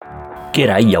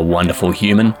G'day, you wonderful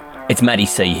human. It's Matty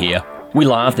C here. We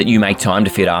love that you make time to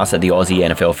fit us at the Aussie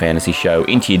NFL Fantasy Show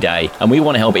into your day, and we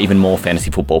want to help even more fantasy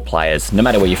football players, no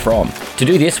matter where you're from. To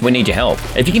do this, we need your help.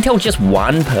 If you can tell just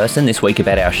one person this week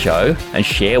about our show and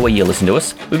share where you listen to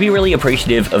us, we'd be really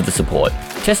appreciative of the support.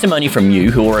 Testimony from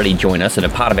you who already join us and are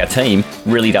part of our team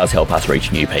really does help us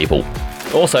reach new people.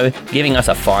 Also, giving us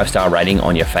a 5-star rating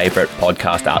on your favourite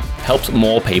podcast app helps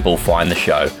more people find the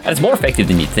show, and it's more effective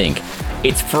than you'd think.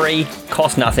 It's free,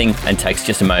 costs nothing, and takes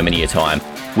just a moment of your time.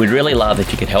 We'd really love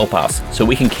if you could help us so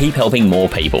we can keep helping more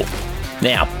people.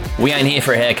 Now, we ain't here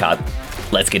for a haircut.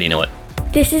 Let's get into it.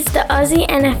 This is the Aussie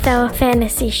NFL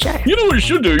Fantasy Show. You know what you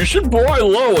should do? You should buy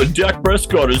low on Dak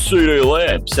Prescott and CeeDee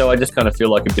Lamb. So I just kind of feel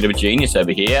like a bit of a genius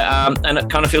over here. And it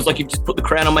kind of feels like you've just put the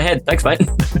crown on my head. Thanks, mate.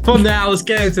 For now, let's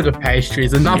get into the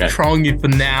pastries. Enough trolling you for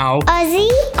now. Aussie?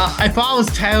 If I was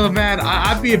Taylor, man,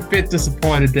 I'd be a bit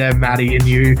disappointed there, Matty, and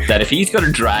you. That if he's got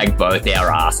to drag both our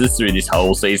asses through this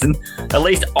whole season, at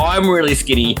least I'm really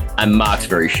skinny and Mark's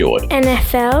very short.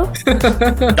 NFL?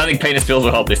 Don't think penis pills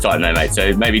will help this time, though, mate.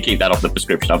 So maybe keep that off the prescription.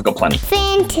 I've got plenty.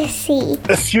 Fantasy.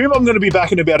 Assume I'm going to be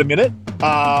back in about a minute,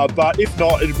 but if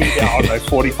not, it'll be about, I don't know,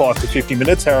 45 to 50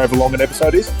 minutes, however long an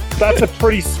episode is. That's a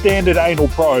pretty standard anal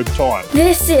probe time.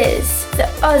 This is the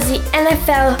Aussie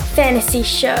NFL Fantasy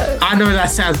Show. I know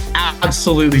that sounds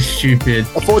absolutely stupid.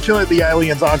 Unfortunately, the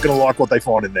aliens aren't going to like what they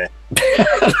find in there.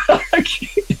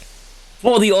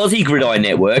 For the Aussie Gridiron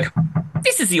Network,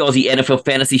 this is the Aussie NFL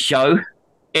Fantasy Show.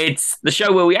 It's the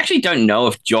show where we actually don't know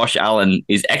if Josh Allen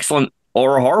is excellent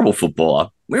or a horrible footballer.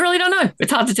 We really don't know.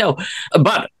 It's hard to tell.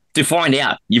 But to find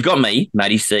out, you've got me,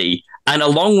 Matty C, and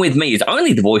along with me is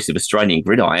only the voice of Australian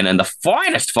Gridiron and the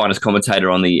finest commentator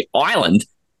on the island.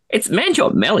 It's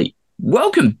Manjot Melly.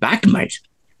 Welcome back, mate.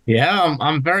 Yeah,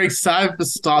 I'm very excited for the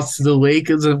starts of the week.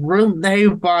 It's a real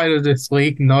nail biter this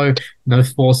week. No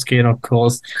foreskin, of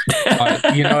course.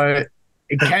 But,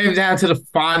 it came down to the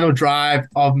final drive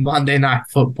of Monday Night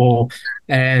Football,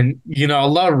 and, a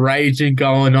lot of raging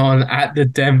going on at the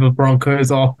Denver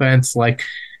Broncos offense,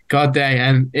 God dang,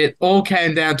 and it all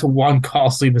came down to one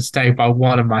costly mistake by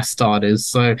one of my starters.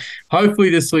 So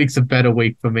hopefully this week's a better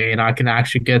week for me and I can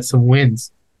actually get some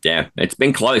wins. Yeah, it's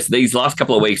been close. These last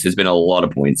couple of weeks, there's been a lot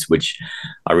of points, which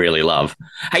I really love.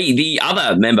 Hey, the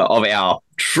other member of our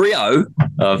trio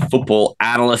of football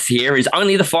analysts here is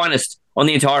only the finest on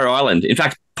the entire island. In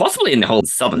fact, possibly in the whole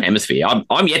Southern Hemisphere.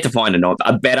 I'm yet to find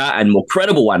a better and more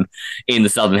credible one in the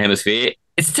Southern Hemisphere.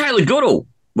 It's Taylor Goodall.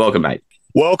 Welcome, mate.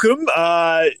 Welcome.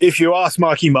 If you ask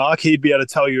Marky Mark, he'd be able to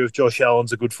tell you if Josh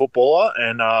Allen's a good footballer,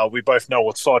 and we both know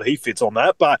what side he fits on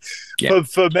that. But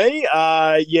for me,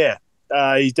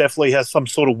 he definitely has some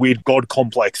sort of weird God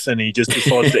complex, and he just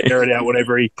decides to air it out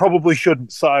whenever he probably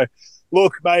shouldn't. So,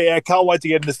 look, mate, I can't wait to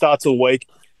get in the starts of the week.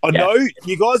 I know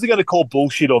you guys are going to call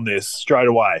bullshit on this straight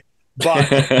away,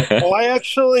 but I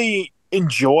actually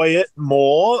enjoy it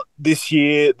more this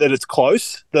year that it's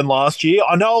close than last year.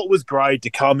 I know it was great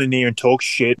to come in here and talk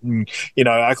shit and,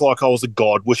 act like I was a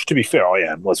god, which, to be fair, I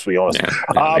am, let's be honest.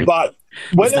 But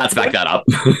let's back that up.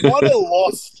 Kind of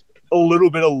lost a little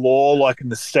bit of lore, in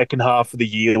the second half of the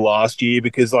year last year,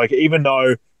 because, even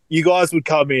though you guys would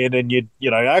come in and you'd,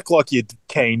 act like you're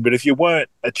keen, but if you weren't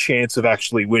a chance of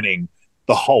actually winning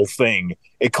the whole thing,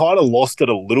 it kind of lost it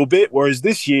a little bit. Whereas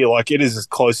this year, it is as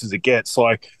close as it gets.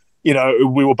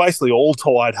 We were basically all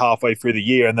tied halfway through the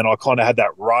year, and then I kind of had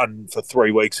that run for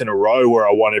 3 weeks in a row where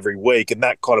I won every week, and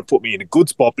that kind of put me in a good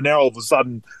spot. But now all of a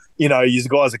sudden, you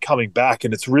guys are coming back,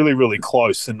 and it's really, really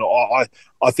close. And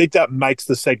I think that makes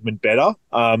the segment better.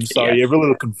 Really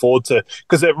looking forward to,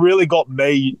 because it really got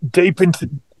me deep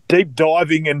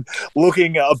diving and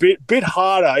looking a bit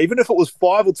harder, even if it was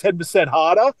 5 or 10%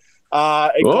 harder.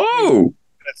 It got me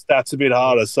stats a bit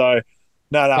harder. So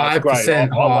no, it's great.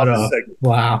 5% harder.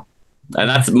 Wow. And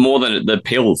that's more than the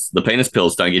pills. The penis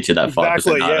pills don't get you that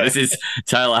 5% harder. Yeah. This is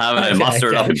Taylor having to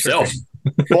muster it up himself.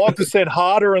 5%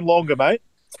 harder and longer, mate.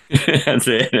 That's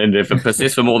it. And if it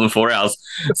persists for more than 4 hours,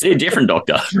 see a different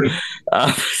doctor.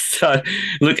 So,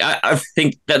 look, I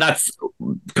think that's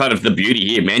kind of the beauty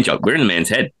here, man. We're in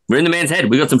the man's head.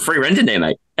 We got some free rent in there,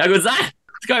 mate. How good's that?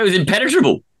 This guy was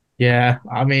impenetrable. Yeah,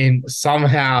 I mean,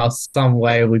 somehow, some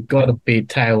way, we've got to beat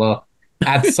Taylor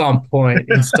at some point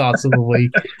in starts of the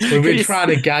week. We've been trying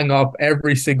to gang up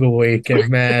every single week, and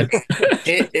man,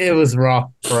 it was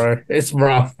rough, bro. It's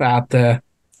rough out there.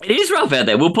 It is rough out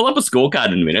there. We'll pull up a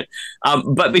scorecard in a minute.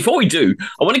 But before we do,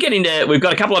 I want to get into, we've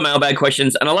got a couple of mailbag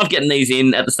questions, and I love getting these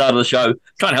in at the start of the show,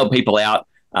 trying to help people out.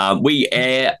 We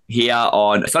air here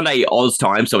on Sunday Oz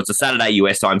time, so it's a Saturday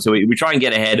US time. So we try and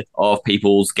get ahead of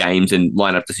people's games and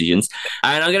lineup decisions.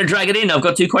 And I'm going to drag it in. I've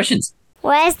got two questions.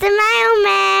 Where's the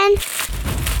mailman?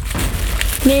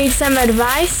 Need some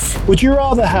advice? Would you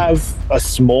rather have a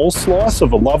small slice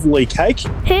of a lovely cake,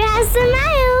 Who has the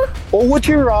mail? or would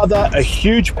you rather a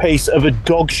huge piece of a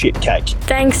dog shit cake?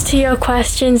 Thanks to your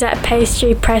questions at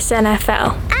Pastry Press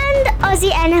NFL. And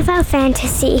Aussie NFL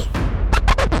Fantasy.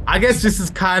 I guess this is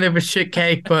kind of a shit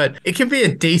cake, but it can be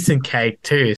a decent cake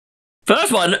too.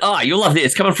 First one, you'll love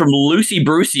this. Coming from Lucy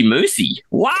Brucey Moosey.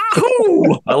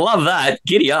 Wahoo! I love that.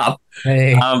 Giddy up.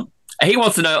 Hey. He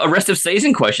wants to know a rest of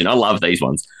season question. I love these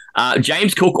ones.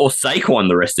 James Cook or Saquon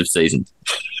the rest of season?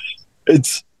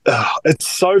 It's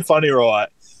so funny, right?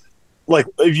 Like,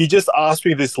 if you just asked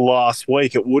me this last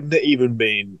week, it wouldn't have even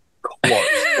been close.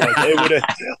 Like, it would have,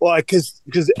 like,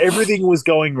 because everything was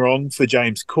going wrong for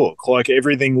James Cook. Like,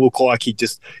 everything looked like he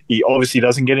obviously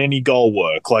doesn't get any goal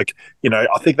work. Like, you know,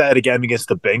 I think they had a game against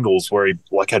the Bengals where he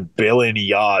like had barely any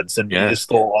yards, and you just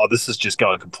thought, oh, this is just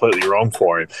going completely wrong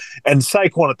for him. And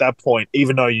Saquon at that point,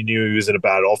 even though you knew he was in a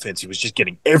bad offense, he was just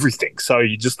getting everything. So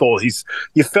you just thought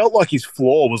you felt like his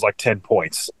floor was like 10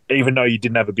 points, even though you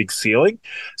didn't have a big ceiling.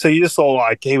 So you just thought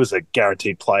like he was a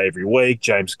guaranteed play every week.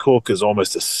 James Cook is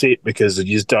almost a sit because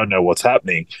you just don't know what's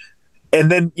happening. And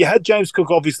then you had James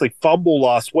Cook obviously fumble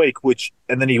last week,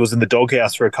 and then he was in the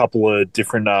doghouse for a couple of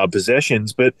different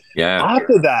possessions. But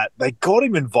after that, they got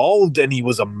him involved, and he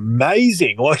was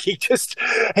amazing. Like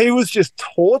he was just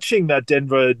torching that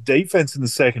Denver defense in the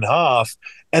second half.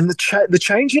 And the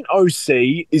change in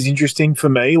OC is interesting for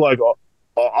me. Like,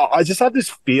 I just have this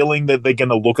feeling that they're going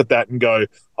to look at that and go,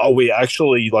 are we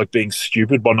actually like being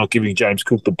stupid by not giving James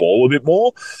Cook the ball a bit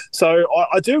more? So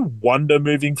I do wonder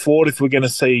moving forward if we're going to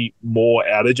see more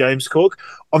out of James Cook.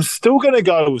 I'm still going to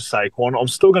go with Saquon. I'm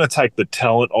still going to take the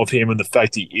talent of him and the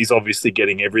fact he is obviously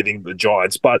getting everything the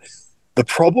Giants. But the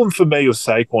problem for me with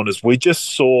Saquon is we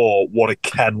just saw what it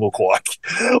can look like.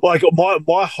 Like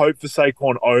my hope for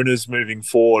Saquon owners moving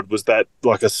forward was that,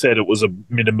 like I said, it was a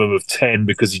minimum of 10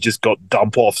 because he just got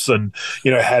dump offs and, you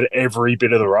know, had every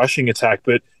bit of the rushing attack.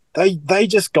 But they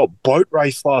just got boat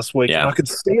raced last week. And I could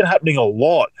see it happening a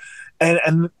lot.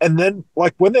 And then,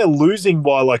 like, when they're losing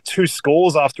by like 2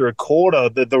 scores after a quarter,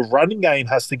 the running game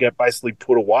has to get basically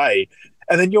put away.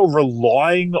 And then you're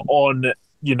relying on,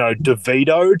 you know,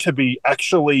 DeVito to be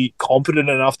actually competent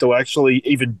enough to actually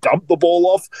even dump the ball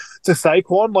off to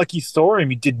Saquon. Like, you saw him,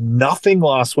 he did nothing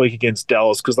last week against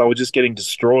Dallas because they were just getting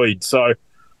destroyed. So,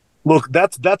 look,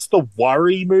 that's the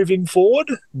worry moving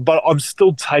forward, but I'm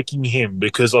still taking him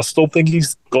because I still think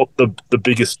he's got the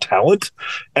biggest talent,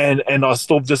 and I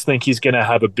still just think he's going to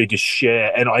have a bigger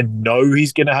share, and I know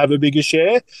he's going to have a bigger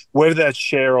share. Whether that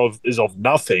share is of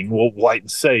nothing, we'll wait and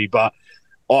see, but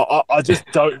I just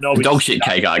don't know. The dog shit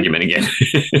cake argument again.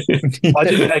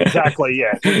 Exactly,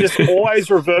 yeah. We just always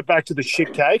revert back to the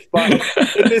shit cake. But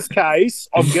in this case,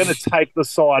 I'm going to take the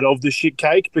side of the shit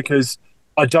cake because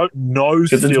I don't know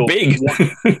still. It's big.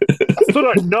 I still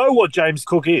don't know what James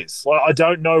Cook is. Like, I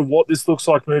don't know what this looks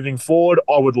like moving forward.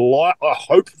 I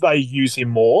hope they use him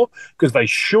more because they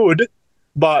should,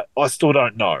 but I still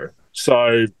don't know.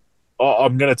 So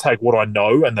I'm going to take what I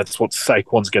know, and that's what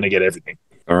Saquon's going to get everything.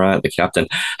 All right, the captain.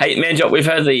 Hey, Manjot, we've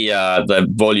had the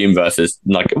volume versus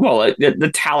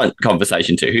the talent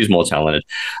conversation too. Who's more talented?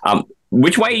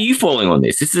 Which way are you falling on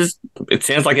this? It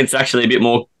sounds like it's actually a bit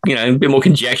more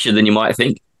conjecture than you might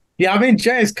think. Yeah, I mean,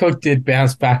 James Cook did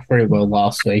bounce back very well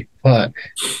last week, but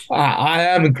I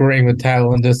am agreeing with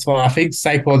Taylor on this one. I think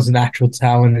Saquon's natural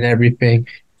talent and everything,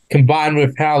 combined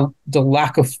with how the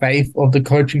lack of faith of the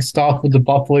coaching staff with the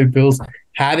Buffalo Bills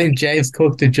had in James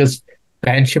Cook to just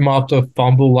bench him after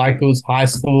fumble like it was high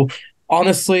school.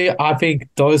 Honestly, I think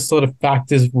those sort of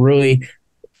factors really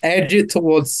edge it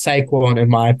towards Saquon, in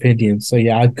my opinion. So,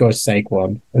 yeah, I'd go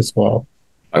Saquon as well.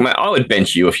 I would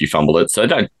bench you if you fumbled it, so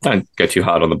don't go too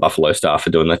hard on the Buffalo staff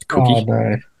for doing that to Cookie. Oh,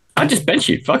 no. I'd just bench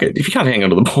you. Fuck it. If you can't hang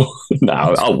onto the ball. No,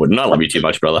 I wouldn't. I love you too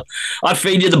much, brother. I'd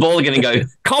feed you the ball again and go,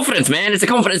 confidence, man. It's a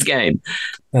confidence game.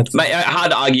 Mate,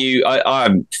 hard to argue.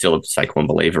 I'm still a Saquon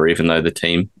believer, even though the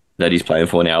team that he's playing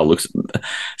for now looks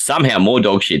somehow more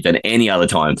dog shit than any other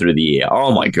time through the year.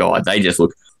 Oh, my God. They just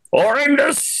look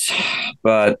horrendous.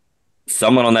 But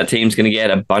someone on that team's going to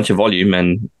get a bunch of volume,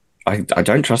 and I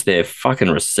don't trust their fucking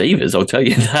receivers, I'll tell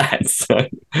you that. So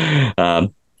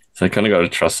kind of got to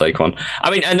trust Saquon.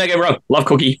 I mean, and don't get me wrong, love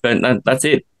Cookie, but that's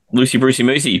it. Lucy Brucey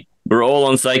Moosey. We're all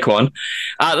on Saquon.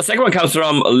 The second one comes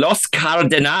from Los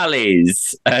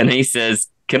Cardenales, and he says,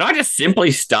 can I just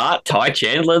simply start Ty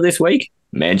Chandler this week?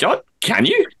 Manjot, can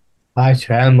you? Ty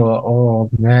Chandler, oh,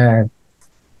 man.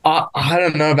 I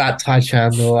don't know about Ty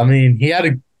Chandler. I mean, he had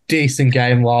a decent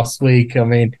game last week. I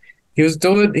mean, He was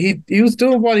doing he was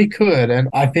doing what he could, and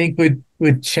I think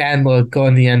with Chandler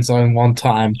going the end zone one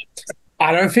time,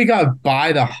 I don't think I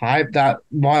buy the hype that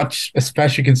much,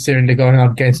 especially considering they're going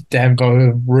up against Denver,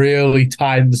 who really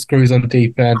tightened the screws on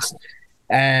defense.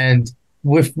 And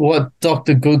with what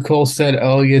Dr. Goodcall said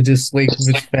earlier this week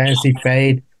with his fantasy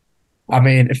fade, I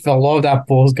mean, if a lot of that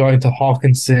ball is going to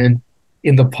Hawkinson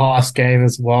in the pass game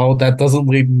as well, that doesn't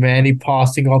leave many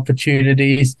passing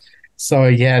opportunities. So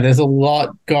yeah, there's a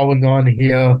lot going on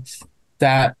here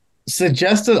that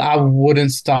suggested I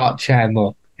wouldn't start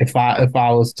Chandler if I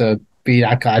was to be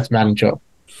that guy's manager.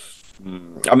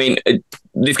 I mean,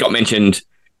 this got mentioned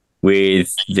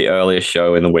with the earlier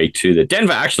show in the week too, that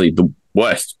Denver actually the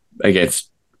worst against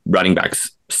running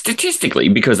backs statistically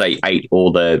because they ate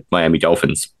all the Miami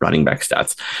Dolphins running back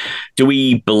stats. Do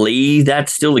we believe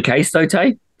that's still the case though,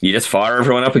 Tay? You just fire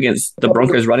everyone up against the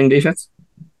Broncos running defense?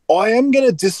 I am going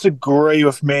to disagree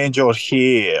with Manjot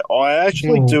here. I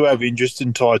actually do have interest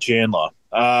in Ty Chandler.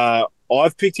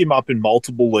 I've picked him up in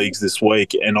multiple leagues this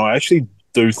week, and I actually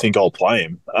do think I'll play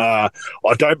him. I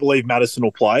don't believe Madison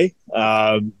will play.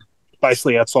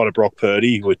 Basically, outside of Brock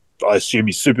Purdy, who I assume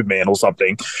he's Superman or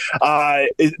something.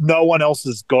 No one else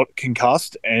has got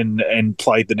concussed and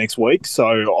played the next week,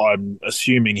 so I'm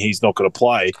assuming he's not going to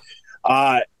play.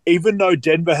 Even though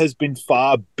Denver has been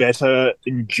far better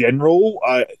in general,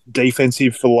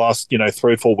 defensive for the last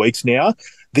 3 or 4 weeks now,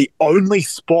 the only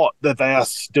spot that they are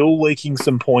still leaking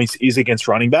some points is against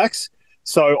running backs.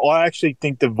 So I actually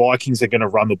think the Vikings are going to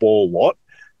run the ball a lot.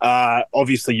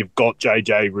 Obviously, you've got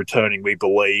JJ returning, we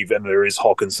believe, and there is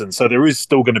Hawkinson. So there is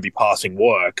still going to be passing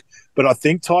work. But I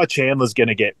think Ty Chandler's going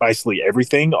to get basically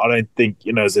everything. I don't think,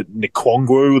 is it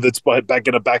Nikwongwu that's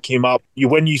going to back him up?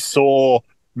 When you saw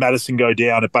Madison go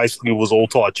down, it basically was all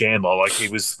Ty Chandler. Like he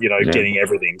was, getting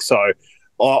everything. So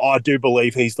I do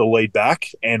believe he's the lead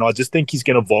back, and I just think he's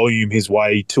going to volume his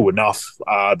way to enough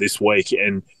this week.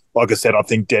 And like I said, I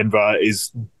think Denver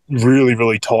is really,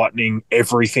 really tightening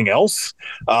everything else.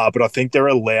 But I think they're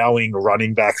allowing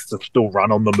running backs to still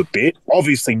run on them a bit.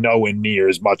 Obviously, nowhere near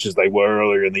as much as they were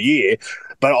earlier in the year.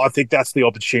 But I think that's the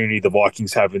opportunity the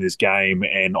Vikings have in this game,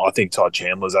 and I think Ty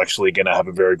Chandler's actually going to have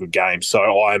a very good game. So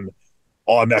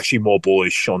I'm actually more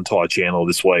bullish on Ty Chandler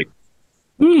this week.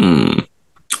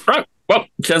 Right. Well,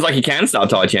 sounds like you can start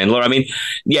Ty Chandler. I mean,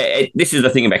 this is the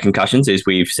thing about concussions is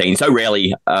we've seen so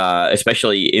rarely,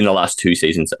 especially in the last 2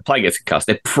 seasons, a player gets concussed.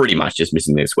 They're pretty much just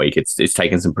missing this week. It's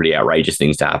taken some pretty outrageous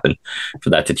things to happen for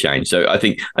that to change. So I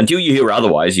think until you hear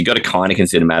otherwise, you've got to kind of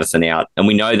consider Madison out. And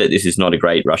we know that this is not a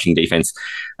great rushing defense,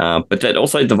 but that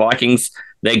also the Vikings,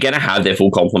 they're going to have their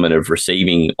full complement of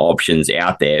receiving options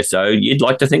out there. So you'd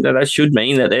like to think that should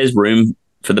mean that there's room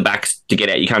for the backs to get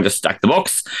out. You can't just stack the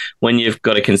box when you've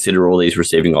got to consider all these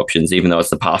receiving options, even though it's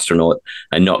the Pasternaut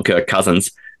and not Kirk Cousins.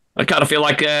 I kind of feel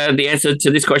like the answer to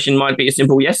this question might be a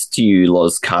simple yes to you,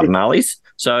 Los Cardinales.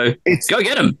 So go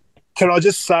get them. Can I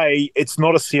just say it's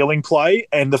not a ceiling play,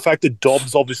 and the fact that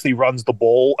Dobbs obviously runs the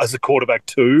ball as a quarterback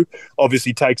too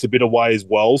obviously takes a bit away as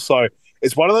well. So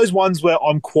it's one of those ones where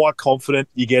I'm quite confident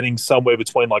you're getting somewhere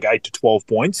between like 8 to 12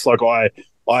 points. Like I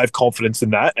have confidence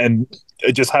in that, and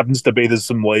it just happens to be there's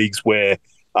some leagues where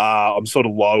I'm sort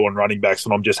of low on running backs,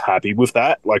 and I'm just happy with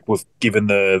that. Like given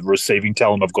the receiving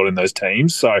talent I've got in those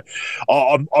teams, so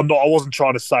I wasn't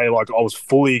trying to say like I was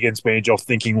fully against Manjoff,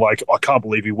 thinking like I can't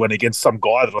believe he went against some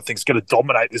guy that I think is going to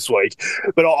dominate this week.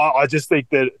 But I just think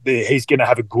that he's going to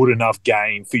have a good enough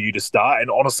game for you to start. And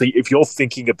honestly, if you're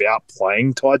thinking about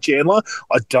playing Ty Chandler,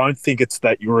 I don't think it's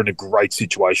that you're in a great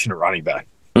situation at running back.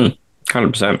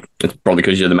 100%. It's probably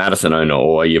because you're the Madison owner,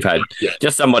 or you've had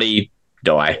just somebody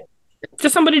die.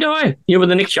 You're with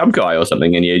the Nick Chubb guy or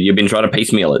something, and you've been trying to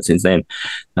piecemeal it since then.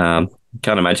 Can't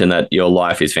imagine that your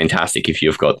life is fantastic if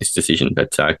you've got this decision.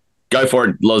 But go for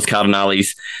it, Los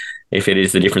Cardinales, if it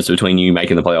is the difference between you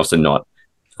making the playoffs and not.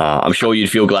 I'm sure you'd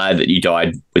feel glad that you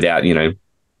died without,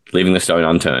 leaving the stone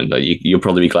unturned. You'll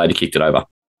probably be glad you kicked it over.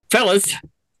 Fellas,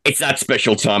 it's that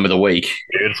special time of the week.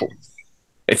 Beautiful.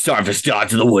 It's time for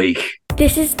Starts of the Week.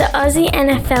 This is the Aussie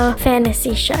NFL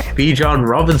Fantasy Show. Bijan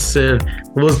Robinson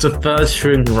was the first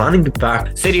string running back.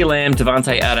 CeeDee Lamb,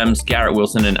 Devontae Adams, Garrett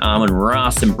Wilson, and Amon-Ra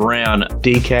St. Brown.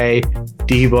 DK,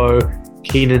 Debo,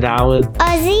 Keenan Allen.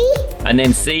 Aussie. And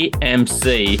then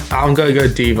CMC. I'm going to go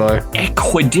Devo.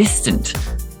 Equidistant.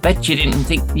 Bet you didn't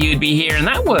think you'd be hearing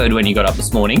that word when you got up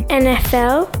this morning.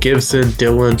 NFL. Gibson,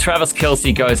 Dylan, Travis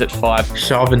Kelce goes at 5.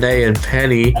 Charbonnet, and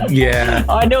Penny. Yeah.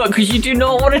 I know it, because you do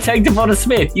not want to take Devonta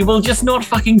Smith. You will just not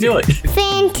fucking do it.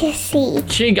 Fantasy.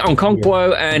 Chig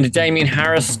Okonkwo and Damien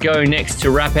Harris go next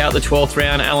to wrap out the 12th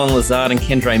round. Alan Lazard and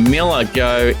Kendre Miller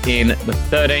go in the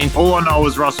 13th. All I know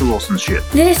is Russell Wilson's shit.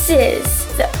 This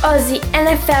is the Aussie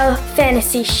NFL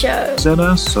Fantasy Show. He's an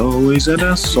asshole. He's an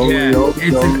asshole. Yeah,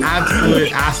 it's an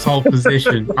absolute asshole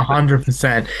position,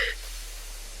 100%.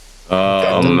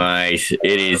 Oh, mate,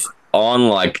 it is on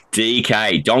like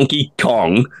DK, Donkey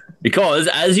Kong, because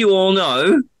as you all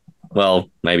know, well,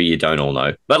 maybe you don't all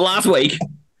know, but last week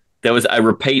there was a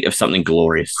repeat of something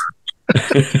glorious.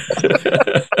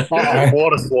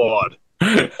 What a slide.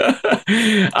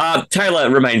 Taylor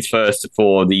remains first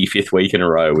for the 5th week in a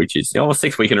row, which is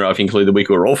 6th week in a row if you include the week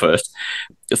we were all first.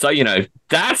 So,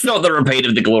 that's not the repeat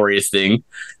of the glorious thing.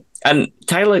 And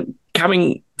Taylor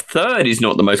coming third is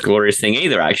not the most glorious thing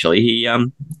either, actually. He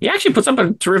actually puts up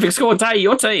a terrific score. Tay,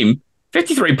 your team,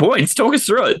 53 points. Talk us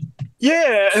through it.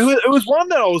 Yeah, it was one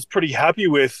that I was pretty happy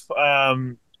with.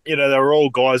 They were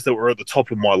all guys that were at the top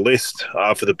of my list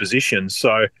for the position. So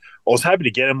I was happy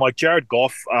to get him. Like Jared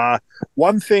Goff,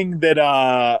 one thing that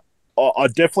I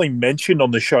definitely mentioned on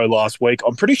the show last week,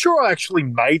 I'm pretty sure I actually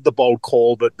made the bold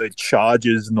call that the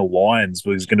Chargers and the Lions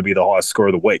was going to be the highest score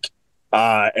of the week.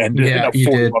 And ended up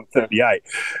 41-38.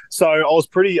 So I was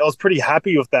pretty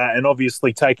happy with that. And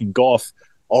obviously taking Goff,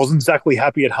 I wasn't exactly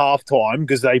happy at halftime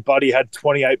because Buddy had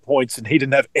 28 points and he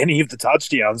didn't have any of the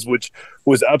touchdowns, which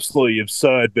was absolutely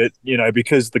absurd. But,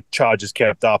 because the Chargers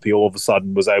kept up, he all of a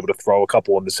sudden was able to throw a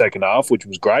couple in the second half, which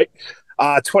was great.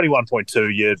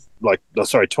 21.2,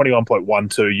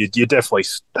 21.12, you're definitely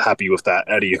happy with that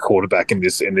out of your quarterback in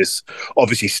this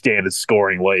obviously standard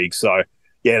scoring league. So,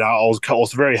 yeah, no, I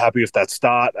was very happy with that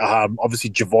start. Obviously,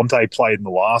 Javonte played in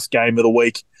the last game of the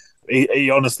week.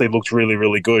 He honestly looked really,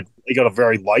 really good. He got a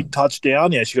very late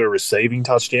touchdown. He actually got a receiving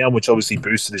touchdown, which obviously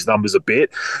boosted his numbers a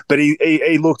bit. But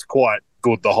he looked quite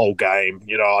good the whole game.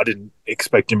 I didn't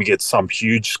expect him to get some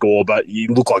huge score, but he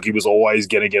looked like he was always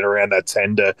going to get around that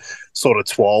 10 to sort of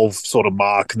 12 sort of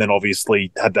mark. And then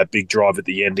obviously had that big drive at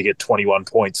the end to get 21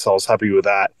 points. So I was happy with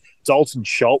that. Dalton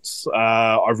Schultz,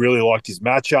 I really liked his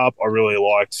matchup. I really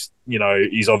liked,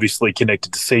 he's obviously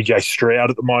connected to CJ Stroud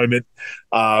at the moment,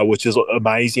 which is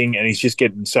amazing. And he's just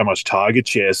getting so much target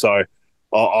share. So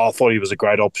I thought he was a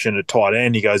great option at tight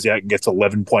end. He goes out and gets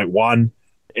 11.1,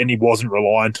 and he wasn't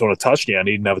reliant on a touchdown.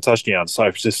 He didn't have a touchdown. So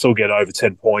to still get over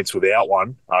 10 points without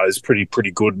one is pretty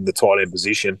good in the tight end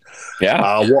position.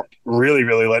 Yeah. What really,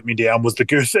 really let me down was the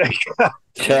goose egg.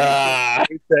 Goose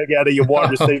egg out of your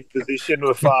wide receiver position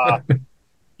with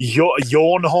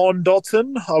Jornhorn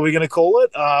Dotson, are we going to call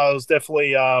it?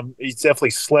 He's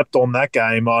definitely slept on that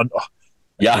game.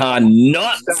 Yeah,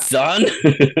 not son.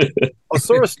 I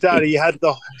saw a stat. He had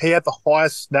the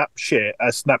highest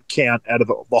snap count out of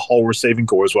the whole receiving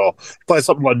corps as well. Played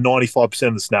something like 95%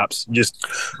 of the snaps. Just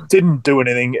didn't do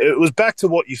anything. It was back to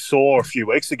what you saw a few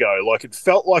weeks ago. Like it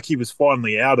felt like he was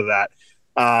finally out of that,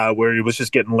 where he was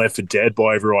just getting left for dead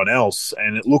by everyone else.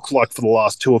 And it looked like for the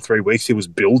last 2 or 3 weeks he was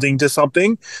building to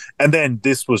something. And then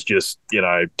this was just,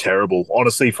 terrible.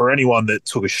 Honestly, for anyone that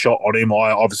took a shot on him,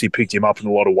 I obviously picked him up in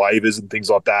a lot of waivers and things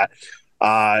like that.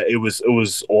 It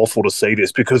was awful to see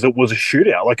this because it was a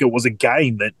shootout. Like it was a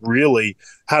game that really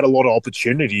had a lot of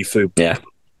opportunity for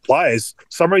players. For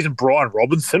some reason, Brian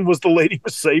Robinson was the leading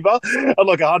receiver at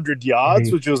like 100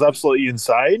 yards, which was absolutely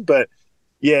insane. But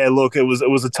yeah, look, it was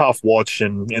a tough watch,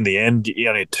 and in the end, he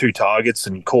only had 2 targets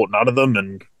and caught none of them,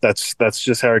 and that's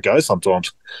just how it goes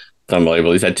sometimes. It's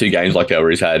unbelievable. He's had 2 games like that where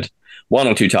he's had 1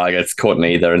 or 2 targets, caught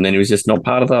neither, and then he was just not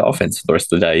part of the offense for the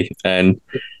rest of the day. And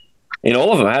in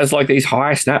all of them, has like these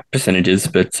high snap percentages,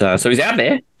 but so he's out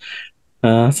there.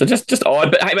 So just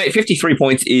odd. But hey, mate, 53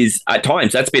 points is at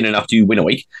times that's been enough to win a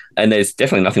week, and there's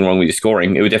definitely nothing wrong with your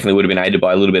scoring. It definitely would have been aided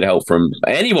by a little bit of help from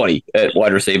anybody at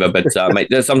wide receiver. But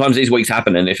mate, sometimes these weeks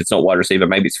happen, and if it's not wide receiver,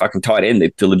 maybe it's fucking tight end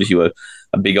that delivers you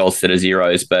a big old set of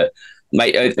zeros. But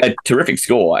mate, a terrific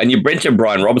score, and you mentioned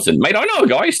Brian Robinson, mate. I know a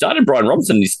guy who started Brian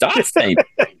Robinson in his starts team.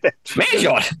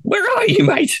 Manshot, where are you,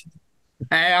 mate?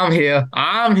 Hey, I'm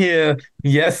here.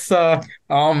 Yes, sir.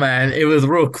 Oh, man. It was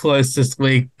real close this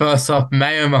week. First off,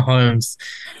 Mayo Mahomes.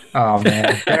 Oh,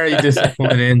 man. Very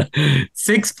disappointing.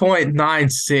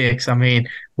 6.96. I mean,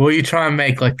 will you try and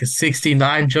make like a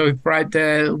 69 joke right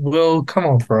there? Will, come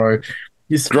on, bro.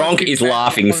 Gronk is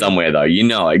laughing somewhere, though. You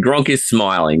know it. Gronk is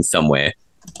smiling somewhere.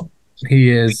 He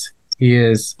is.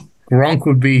 Gronk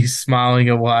would be smiling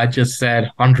at what I just said,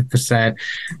 100%.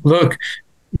 Look,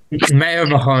 Mayo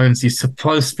Mahomes, you're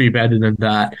supposed to be better than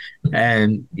that.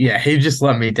 And yeah, he just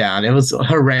let me down. It was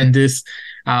horrendous.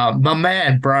 My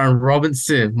man, Brian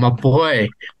Robinson, my boy,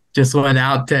 just went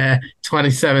out there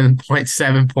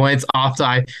 27.7 points after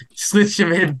I switched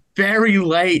him in very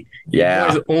late.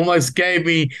 Yeah. It almost gave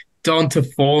me Donta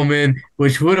Foreman,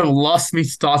 which would have lost me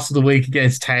starts of the week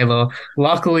against Taylor.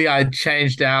 Luckily, I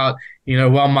changed out,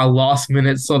 one of my last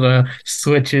minute sort of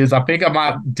switches. I think I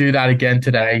might do that again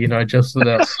today, just for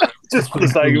the Just for the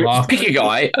sake of it. Pick a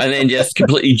guy and then just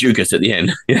completely juke us at the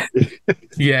end.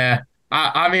 Yeah.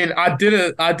 I mean, I did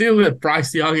it with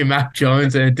Bryce Young and Mac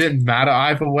Jones, and it didn't matter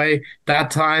either way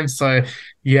that time. So,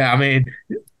 yeah, I mean,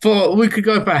 we could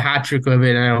go for a hat trick with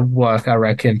it and it'll work, I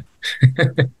reckon.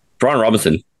 Brian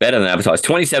Robinson, better than advertised,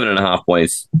 27.5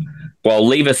 points, while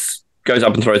Levis goes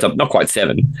up and throws up not quite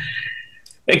 7.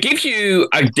 It gives you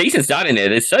a decent start in there.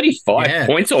 There's 35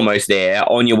 points almost there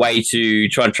on your way to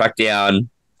try and track down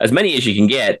as many as you can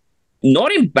get.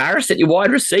 Not embarrassed at your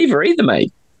wide receiver either,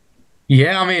 mate.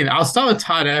 Yeah, I mean, I'll start with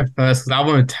tight end first because I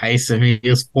wanted Taysom. He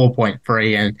was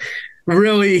 4.3, and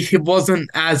really, he wasn't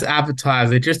as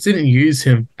advertised. They just didn't use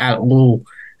him at all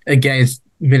against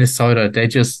Minnesota. They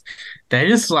just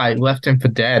like left him for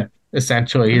dead.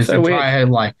 Essentially, his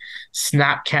entire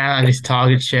snap count and his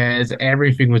target shares,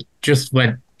 everything just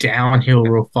went downhill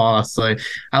real fast. So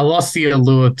I lost the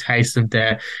allure of Taysom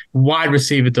there. Wide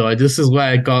receiver though, this is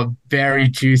where it got very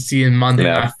juicy in Monday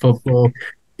Night Football.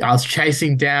 I was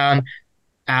chasing down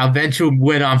our eventual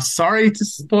winner. I'm sorry to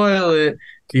spoil it.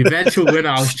 The eventual winner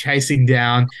I was chasing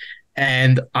down,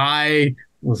 and I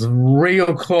was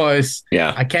real close.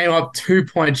 Yeah. I came up 2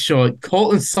 points short.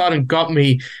 Cortland Sutton got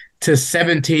me to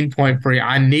 17.3.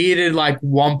 I needed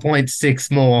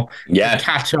 1.6 more to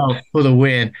catch up for the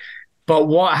win. But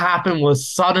what happened was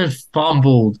Sutton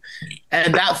fumbled,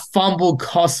 and that fumble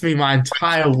cost me my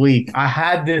entire week. I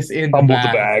had this in the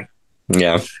bag.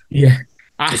 Yeah. Yeah.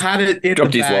 I had it in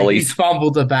dropped the his bag. lollies. He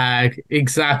fumbled the bag.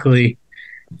 Exactly.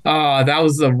 That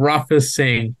was the roughest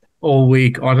thing all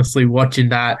week, honestly, watching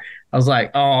that. I was like,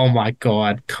 oh my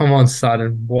God, come on,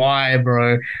 Sutton. Why,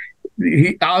 bro?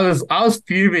 I was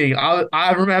fuming.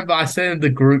 I remember I said in the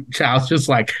group chat, I was just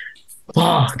like,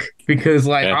 fuck. Because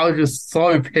I was just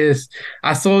so pissed.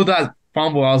 I saw that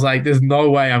fumble. I was like, there's no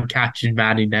way I'm catching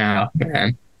Matty now,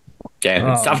 man.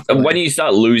 Yeah, it's tough. When you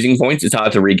start losing points, it's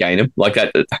hard to regain them. Like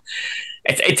that.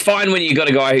 It's fine when you got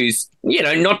a guy who's,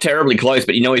 not terribly close,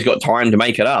 but he's got time to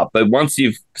make it up. But once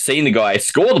you've seen the guy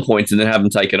score the points and then have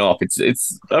them taken off,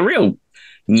 it's a real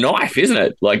knife, isn't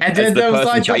it? And then there was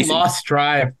the last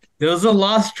drive. There was a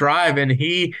last drive, and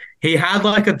he had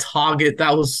a target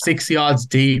that was 6 yards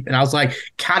deep, and I was like,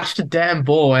 catch the damn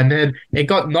ball, and then it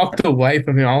got knocked away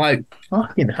from him. I'm like,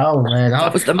 fucking hell, man!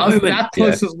 That was the moment. I was that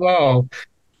close as well.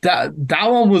 That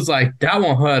one was that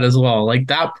one hurt as well.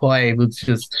 That play was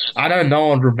just, I know no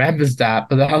one remembers that,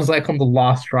 but that was on the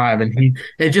last drive, and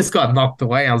it just got knocked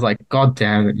away. I was like, God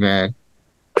damn it, man.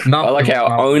 I like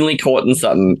how only Cortland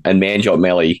Sutton and Manjot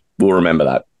Melly will remember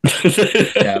that.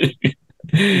 Yeah,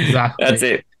 exactly. That's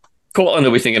it. Cortland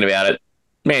will be thinking about it.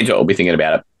 Manjot will be thinking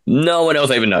about it. No one else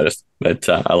even noticed, but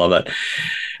I love that.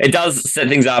 It does set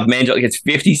things up. Manjot gets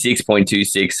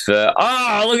 56.26 for,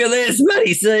 look at this,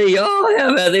 Matty C. Oh,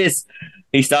 how about this?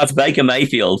 He starts Baker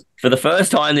Mayfield. For the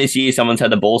first time this year, someone's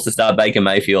had the balls to start Baker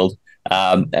Mayfield,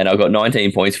 and I've got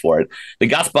 19 points for it. The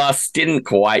Gus Bus didn't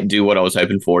quite do what I was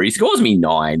hoping for. He scores me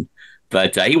 9,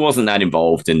 but he wasn't that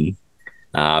involved, and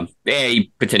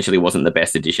he potentially wasn't the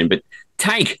best addition. But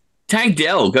Tank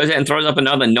Dell goes out and throws up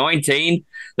another 19.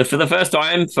 For the first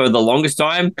time, for the longest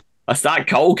time, I start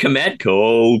Cole Kmet.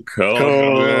 Cole.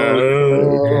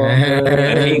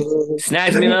 And he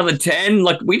snags me another 10.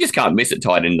 We just can't miss it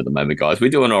tight end at the moment, guys. We're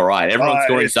doing all right. Everyone's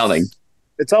scoring something.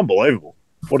 It's unbelievable.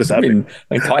 What is happening?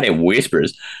 Tight end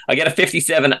whispers. I get a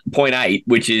 57.8,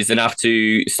 which is enough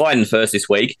to slide in first this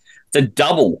week. It's a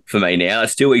double for me now.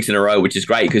 It's 2 weeks in a row, which is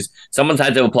great because someone's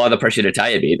had to apply the pressure to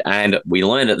Tay a bit, and we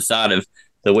learned at the start of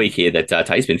the week here that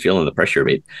Tay's been feeling the pressure a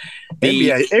bit.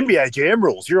 NBA Jam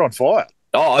rules. You're on fire.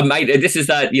 Oh, mate, this is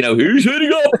that, who's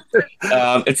hitting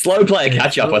up? It's slow player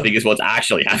catch-up, I think, is what's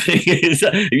actually happening.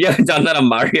 If you haven't done that on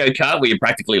Mario Kart, where you're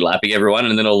practically lapping everyone,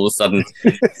 and then all of a sudden,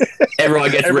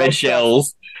 everyone gets red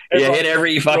shells. You hit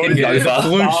every fucking gopher.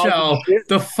 Blue shell.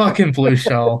 The fucking blue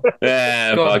shell.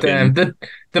 Yeah, God damn. The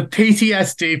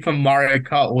PTSD from Mario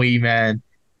Kart Wii, man.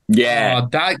 Yeah.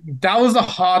 That was the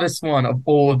hardest one of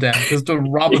all of them because the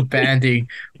rubber banding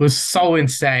was so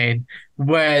insane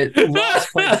where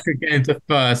last place could get into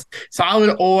first. So I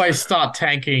would always start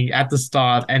tanking at the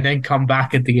start and then come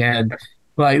back at the end.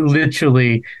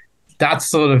 Literally, that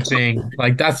sort of thing.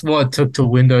 Like that's what it took to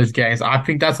win those games. I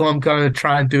think that's what I'm going to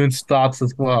try and do in starts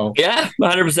as well. Yeah,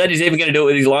 100%. He's even going to do it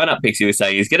with his lineup picks. He was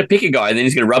saying he's going to pick a guy and then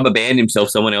he's going to rubber band himself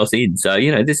someone else in. So,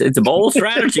 it's a bold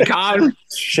strategy, Carl.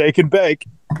 Shake and bake.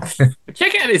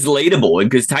 Check out his leaderboard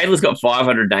because Taylor's got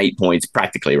 508 points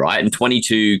practically, right? And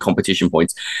 22 competition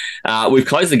points. We've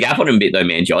closed the gap on him a bit though,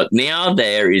 Manjot. Now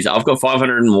I've got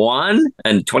 501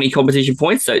 and 20 competition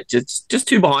points, so just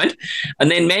two behind. And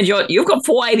then Manjot, you've got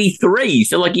 483.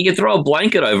 So like you can throw a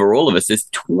blanket over all of us. There's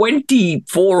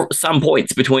 24 some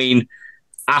points between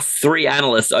us three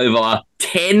analysts over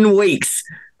 10 weeks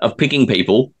of picking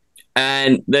people.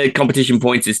 And the competition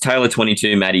points is Taylor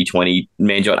 22, Maddie 20,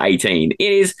 Manjot 18. It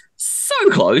is so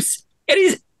close. It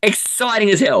is exciting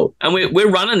as hell. And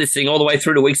we're running this thing all the way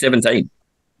through to week 17.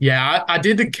 Yeah, I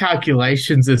did the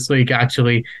calculations this week,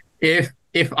 actually. If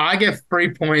I get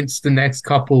 3 points the next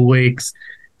couple of weeks,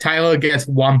 Taylor gets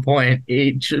 1 point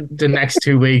each the next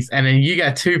 2 weeks, and then you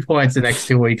get 2 points the next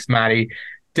 2 weeks, Maddie.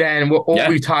 Then we'll all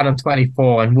be tied on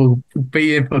 24 and we'll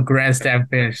be in for grandstand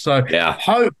finish. So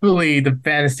hopefully the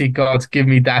fantasy gods give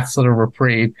me that sort of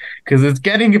reprieve because it's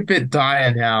getting a bit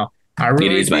dire now. I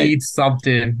really need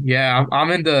something. Yeah,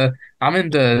 I'm in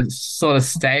the sort of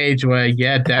stage where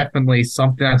definitely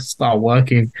something has to start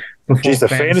working before the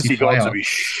fantasy gods will be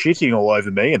shitting all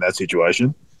over me in that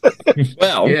situation.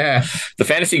 Well, the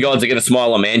fantasy gods are going to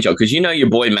smile on Manjot because your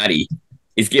boy Matty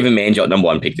is giving Manjot number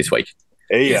 1 pick this week.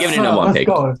 Yeah. Giving him number 1 pick.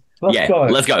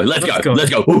 Let's go.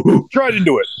 Straight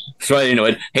into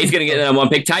it. He's going to get the number 1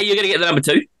 pick. Tay, you're going to get the number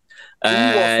 2.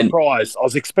 And surprise. I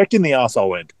was expecting the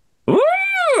arsehole end. Ooh,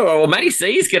 well, Matty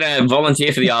C is going to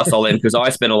volunteer for the arsehole end because I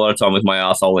spent a lot of time with my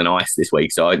arsehole in ice this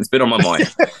week, so it's been on my mind.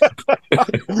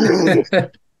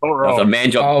 All right. So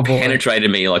Manjot penetrated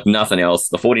me like nothing else.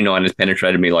 The 49ers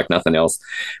penetrated me like nothing else.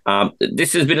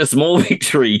 This has been a small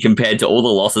victory compared to all the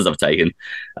losses I've taken.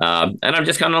 And I'm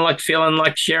just kind of like feeling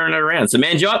like sharing it around. So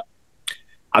Manjot,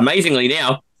 amazingly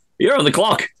now, you're on the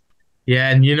clock. Yeah,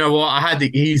 and you know what? I had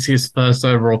the easiest first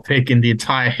overall pick in the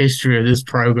entire history of this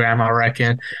program, I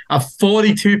reckon. A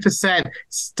 42%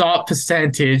 start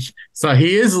percentage. So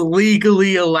he is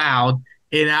legally allowed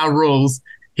in our rules.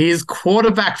 He is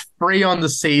quarterback free on the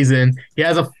season. He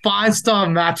has a 5-star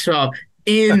matchup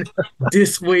in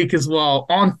this week as well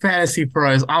on Fantasy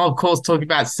Pros. I'm, of course, talking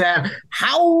about Sam.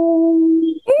 How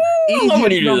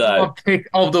easy number 1 pick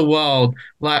of the world.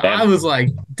 Like, I was like,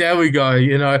 there we go,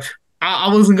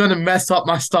 I wasn't going to mess up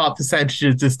my start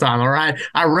percentages this time, all right?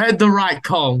 I read the right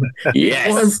column. Yes.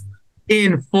 It was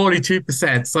in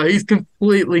 42%. So he's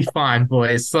completely fine,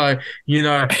 boys. So,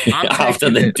 I'm after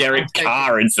the Derek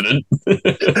Carr incident.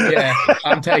 Yeah,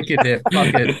 I'm taking it.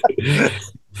 Fuck it.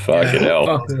 Fucking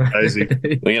hell. Crazy.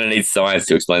 We're going to need science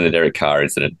to explain the Derek Carr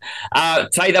incident.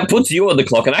 Tay, that puts you on the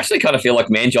clock, and I actually kind of feel like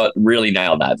Manjot really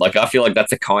nailed that. Like, I feel like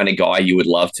that's the kind of guy you would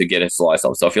love to get a slice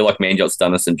of. So I feel like Manjot's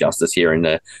done us some justice here in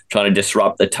trying to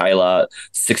disrupt the Taylor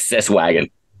success wagon.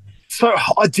 So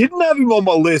I didn't have him on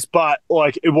my list, but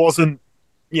like it wasn't,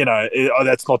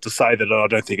 that's not to say that I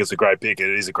don't think it's a great pick. It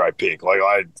is a great pick. Like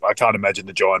I can't imagine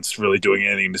the Giants really doing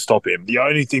anything to stop him. The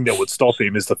only thing that would stop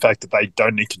him is the fact that they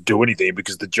don't need to do anything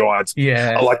because the Giants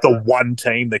are like the one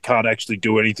team that can't actually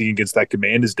do anything against that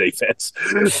Commanders defense.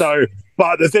 So,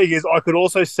 but the thing is, I could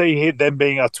also see them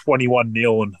being a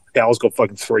 21-0 and Howell's got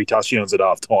fucking 3 touchdowns at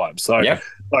half time. So,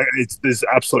 like, there's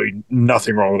absolutely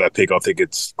nothing wrong with that pick. I think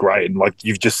it's great. And, like,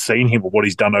 you've just seen him what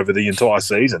he's done over the entire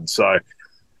season. So,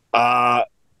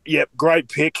 great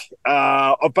pick.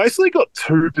 I've basically got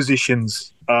 2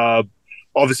 positions.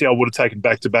 Obviously, I would have taken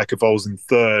back-to-back if I was in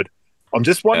third. I'm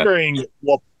just wondering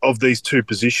what of these 2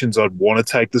 positions I'd want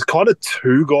to take. There's kind of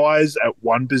 2 guys at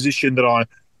one position that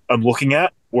I'm looking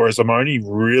at, whereas I'm only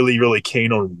really, really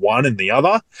keen on one and the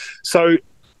other. So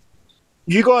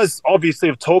you guys obviously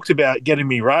have talked about getting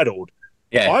me rattled.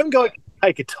 Yeah. I'm going to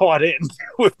take a tight end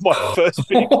with my first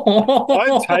pick.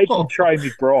 I'm taking Trey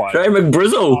McBride. Trey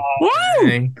McBrizzle.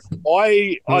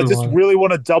 I just really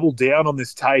want to double down on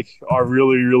this take. I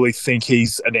really, really think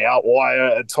he's an outlier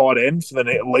at tight end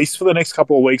at least for the next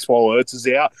couple of weeks while Ertz is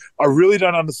out. I really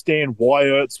don't understand why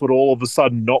Ertz would all of a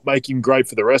sudden not make him great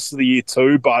for the rest of the year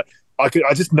too, but I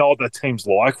just know what that team's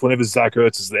like. Whenever Zach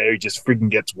Ertz is there, he just freaking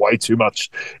gets way too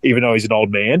much, even though he's an old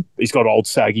man. He's got old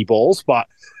saggy balls, but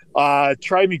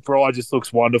Trey McBride just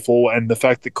looks wonderful, and the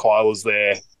fact that Kyle is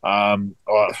there, I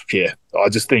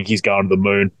just think he's going to the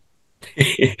moon.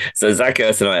 So Zach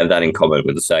Ertz and I have that in common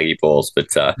with the saggy balls, but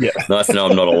nice to know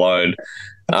I'm not alone.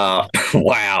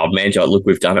 Wow, man, John, look,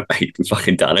 we've done it, mate. We've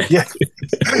fucking done it. Yeah,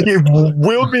 you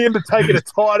wheeled me into taking a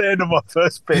tight end of my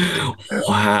first pick.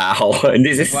 Wow. And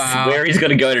this is Wow. where he's going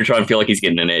to go to try and feel like he's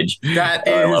getting an edge.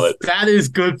 I love it. That is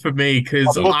good for me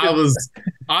because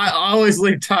I always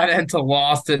leave tight end to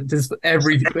last at just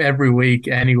every week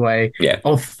anyway. Yeah.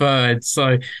 Or third.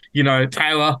 So,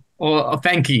 Taylor,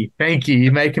 thank you.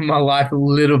 You're making my life a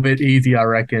little bit easier, I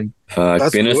reckon.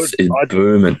 Guinness is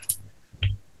booming.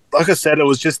 Like I said, it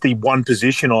was just the one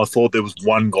position. I thought there was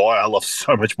one guy I love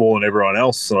so much more than everyone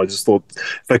else. So I just thought,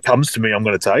 if it comes to me, I'm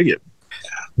going to take it.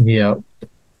 Yeah.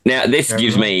 Now, this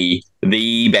gives me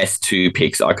the best two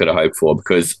picks I could have hoped for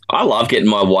because I love getting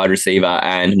my wide receiver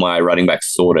and my running back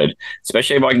sorted,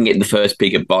 especially if I can get the first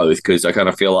pick at both because I kind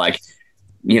of feel like,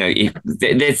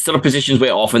 there's sort of positions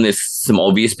where often there's some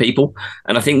obvious people.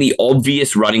 And I think the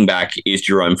obvious running back is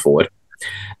Jerome Ford.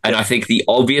 And I think the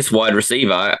obvious wide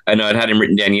receiver, and I'd had him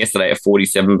written down yesterday at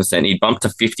 47%, he bumped to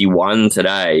 51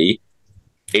 today,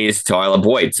 is Tyler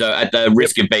Boyd. So at the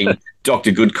risk of being Dr.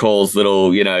 Goodcall's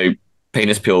little,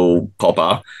 penis pill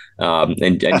popper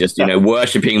and just,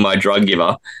 worshipping my drug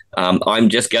giver, I'm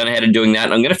just going ahead and doing that.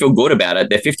 And I'm going to feel good about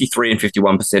it. They're 53 and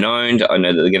 51% owned. I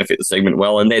know that they're going to fit the segment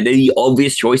well. And they're the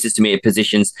obvious choices to me at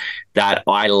positions that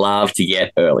I love to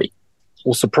get early.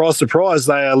 Well, surprise, surprise,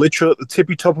 they are literally at the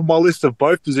tippy top of my list of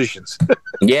both positions.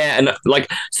 Yeah, and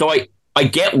so I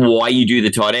get why you do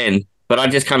the tight end, but I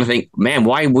just kind of think, man,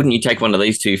 why wouldn't you take one of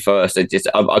these two first?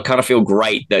 I kind of feel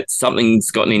great that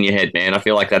something's gotten in your head, man. I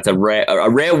feel like that's a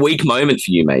rare weak moment for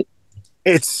you, mate.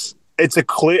 It's a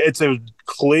clear.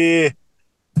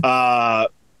 I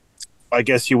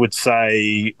guess you would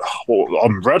say. Well,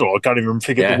 I'm rattled. I can't even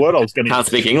figure the word I was going to. Can't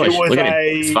speak English. Look at him.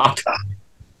 It's fucked.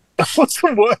 What's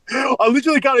the word? I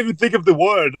literally can't even think of the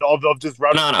word. I've just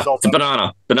run banana. It's a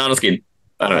banana. Banana skin.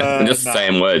 I don't know. I'm just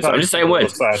saying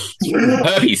words.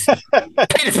 Herpes.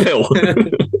 Penis pill.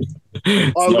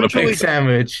 I literally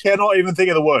cannot even think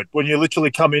of the word when you literally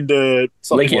come into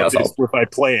something like this with a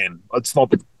plan. It's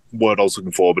not the word I was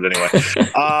looking for, but anyway.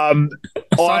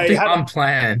 Something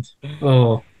unplanned. Oh,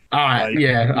 all right.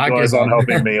 Yeah, you guys aren't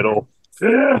helping me at all.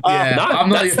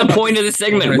 That's the point of the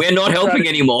segment. We're not helping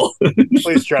anymore.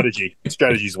 Please, strategy.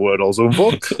 Strategy's the word I was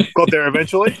looking for. Got there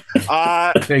eventually.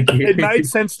 Thank you. It made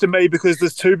sense to me because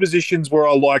there's two positions where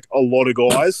I like a lot of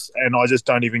guys, and I just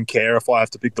don't even care if I have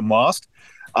to pick them last.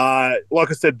 Like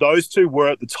I said, those two were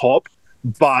at the top,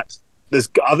 but there's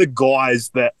other guys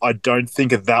that I don't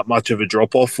think are that much of a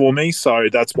drop-off for me, so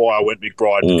that's why I went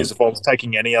McBride, because if I was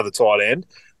taking any other tight end,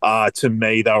 to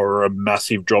me, they were a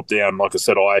massive drop-down. Like I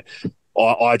said,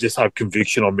 I just have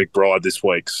conviction on McBride this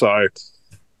week. So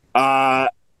I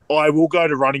will go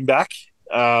to running back.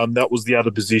 That was the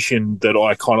other position that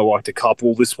I kind of like to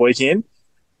couple this weekend.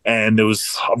 And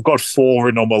I've got 4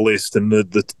 in on my list, and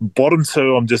the bottom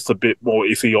 2 I'm just a bit more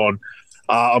iffy on.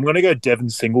 I'm going to go Devin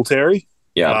Singletary.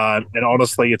 Yeah. And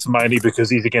honestly, it's mainly because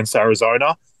he's against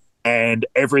Arizona. And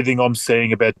everything I'm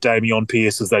seeing about Dameon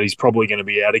Pierce is that he's probably going to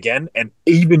be out again. And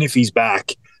even if he's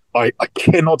back, I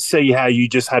cannot see how you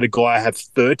just had a guy have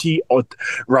 30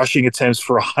 rushing attempts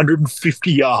for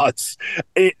 150 yards,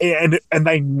 and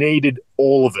they needed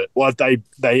all of it. Like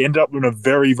they ended up in a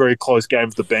very, very close game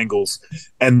with the Bengals,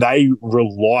 and they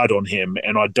relied on him.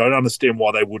 And I don't understand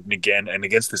why they wouldn't again. And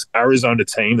against this Arizona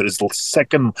team that is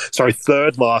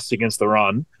third last against the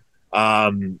run.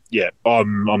 I'm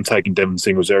taking Devin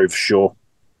Singletary for sure.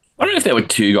 I don't know if there were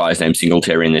 2 guys named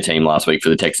Singletary in the team last week for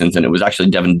the Texans, and it was actually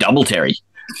Devin Doubleterry.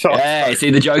 Yeah, see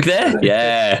the joke there?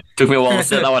 Yeah. Took me a while to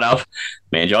set that one up.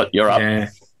 Man, you're up.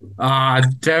 Yeah.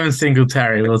 Devin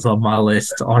Singletary was on my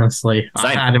list, honestly. Same.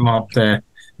 I had him up there.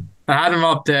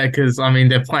 Because,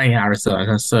 they're playing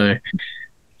Arizona, so,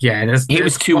 yeah. He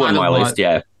was 2 on my list,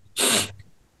 yeah.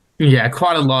 Yeah,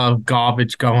 quite a lot of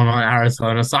garbage going on in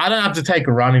Arizona, so I don't have to take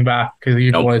a running back because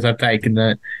you boys have taken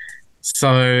it.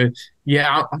 So,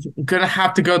 yeah, I'm going to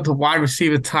have to go to the wide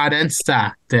receiver tight end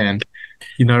stack then.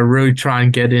 Really try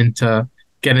and get into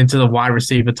the wide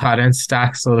receiver tight end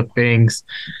stack sort of things.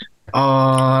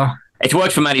 It's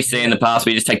worked for Matty C in the past.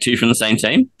 We just take 2 from the same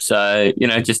team. So,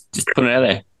 just put it out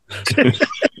there.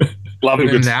 Love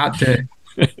it. Out there.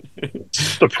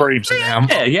 The preems.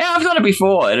 Yeah, I've done it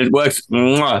before, and it works.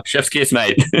 Mwah, chef's kiss,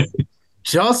 mate.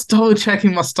 Just double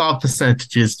checking my start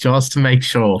percentages just to make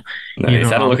sure. No, he's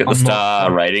had a look at the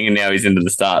star rating, and now he's into the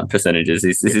start percentages.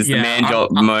 This is the man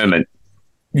job moment.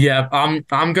 Yeah,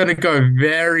 I'm going to go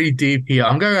very deep here.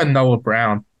 I'm going to Noah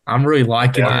Brown. I'm really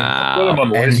liking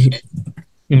him.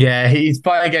 He's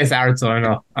playing against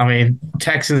Arizona.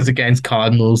 Texans against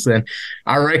Cardinals, and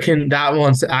I reckon that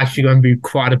one's actually going to be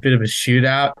quite a bit of a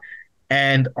shootout.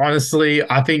 And honestly,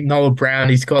 I think Noah Brown,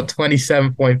 he's got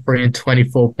 27.3 and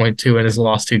 24.2 in his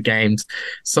last two games.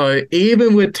 So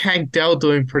even with Tank Dell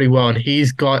doing pretty well, and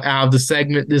he's got out of the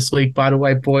segment this week, by the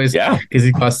way, boys, because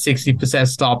he's got 60%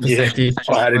 start percentage.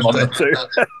 Yeah, I had him on that too.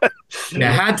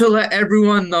 Yeah, had to let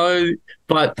everyone know.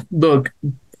 But look,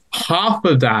 half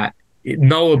of that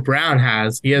Noah Brown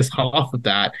has. He has half of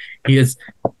that. He has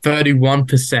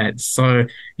 31%. So,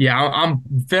 yeah, I'm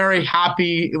very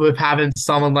happy with having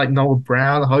someone like Noah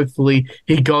Brown. Hopefully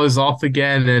he goes off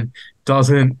again and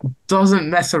doesn't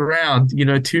mess around,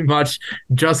 too much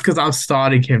just because I'm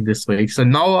starting him this week. So,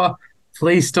 Noah,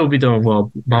 please still be doing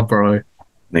well, my bro. I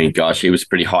mean, gosh, he was a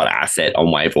pretty hot asset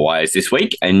on waiver wires this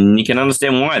week, and you can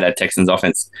understand why that Texans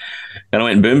offense kind of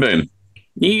went boom, boom.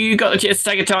 You got the chance to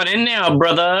take a tight end now,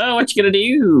 brother. What you gonna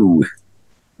do?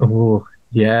 Oh,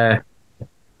 yeah.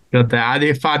 Got that. I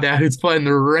didn't find out who's playing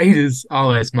the Raiders.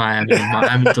 Oh, it's Miami.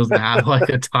 Miami doesn't have like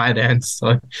a tight end,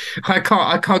 so I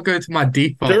can't go to my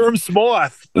default. Durham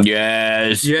Smythe.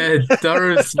 Yes. Yeah,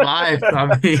 Durham Smythe.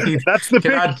 I mean, that's the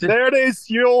pick. There it is.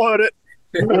 You all heard it.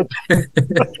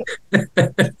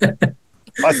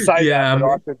 I say that, but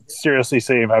I could seriously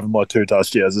see him having like 2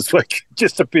 touchdowns this week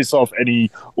just to piss off any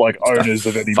owners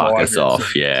of any fuck us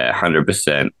off. Yeah,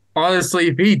 100%. Honestly,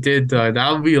 if he did though,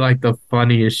 that would be like the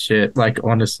funniest shit. Like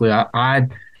honestly,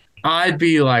 I'd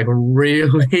be like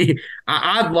really,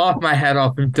 I'd laugh my head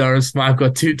off if Durham Smythe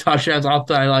got 2 touchdowns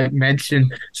after I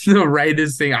mentioned the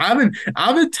Raiders thing. I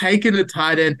haven't taken a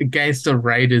tight end against the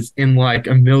Raiders in like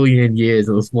a million years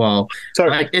as well. So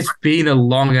it's been a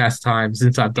long ass time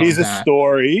since I've done that. Here's a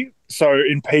story. So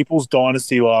in People's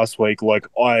Dynasty last week,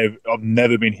 I've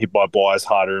never been hit by buys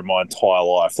harder in my entire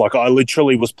life. I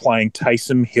literally was playing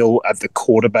Taysom Hill at the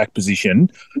quarterback position,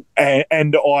 and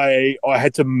I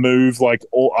had to move I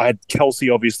had Kelsey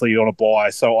obviously on a buy,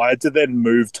 so I had to then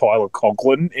move Tyler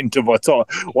Conklin into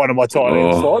one of my tight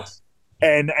end slots.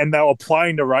 And they were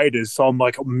playing the Raiders, so I'm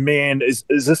like, oh, man, is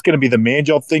this going to be the man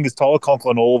job thing? Is Tyler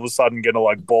Conklin all of a sudden going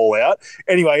to ball out?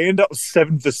 Anyway, I ended up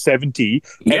 7 for 70,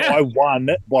 and I won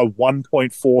by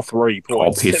 1.43 points.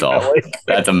 Oh, piss off!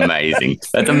 That's amazing.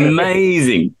 That's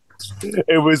amazing.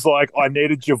 It was I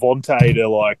needed Javonte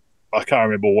to I can't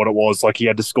remember what it was. He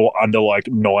had to score under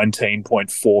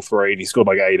 19.43, and he scored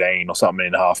 18 or something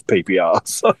in half PPR.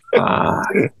 So.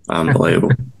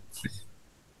 Unbelievable.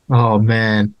 Oh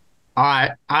man.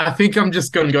 I think I'm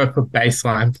just going to go for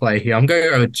baseline play here. I'm going to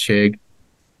go with Chig.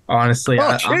 Honestly,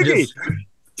 Chiggy.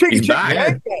 He's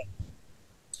back.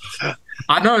 Yeah.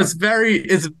 I know it's very,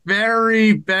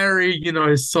 very,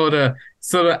 sort of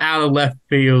out of left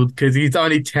field because he's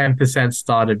only 10%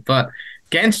 started. But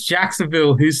against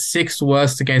Jacksonville, who's 6th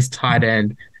worst against tight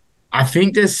end, I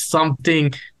think there's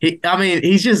something.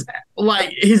 He's just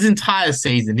his entire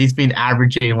season, he's been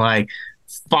averaging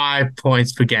 5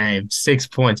 points per game, 6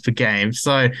 points per game.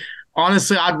 So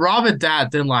honestly, I'd rather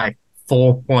that than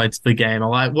 4 points per game. Or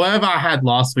whatever I had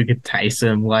last week at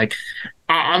Taysom.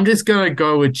 I'm just gonna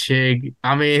go with Chig.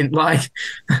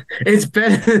 It's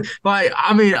better.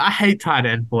 I hate tight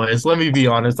end boys. Let me be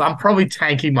honest. I'm probably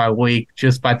tanking my week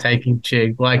just by taking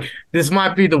Chig. This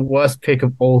might be the worst pick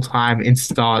of all time in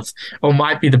starts, or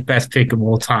might be the best pick of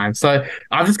all time. So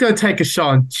I'm just gonna take a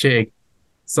shot on Chig.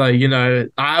 So, I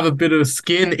have a bit of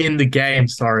skin in the game,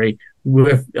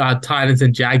 with Titans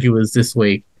and Jaguars this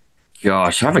week.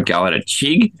 Gosh, have a go at it.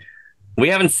 Chig, we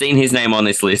haven't seen his name on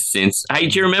this list since... Hey,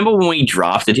 do you remember when we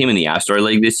drafted him in the Astro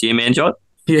League this year, Manjot?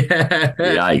 Yeah.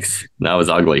 Yikes. That was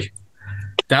ugly.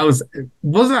 Wasn't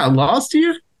that last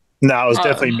year? No, it was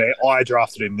definitely me. I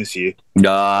drafted him this year.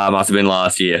 Must have been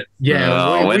last year.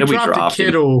 Yeah. When did we draft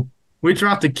Kittle? We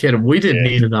drafted Kittle. We didn't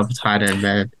need another tight end,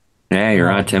 man. Yeah, you're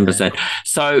right, 10%.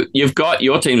 So you've got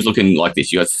your team's looking like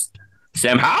this. You got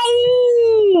Sam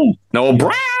Howell, Noah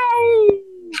Brown,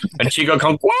 and Chico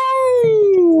Conk.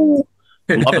 Whoa!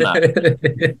 Loving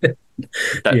that.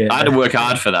 I had to work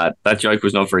hard for that. That joke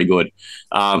was not very good.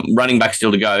 Running back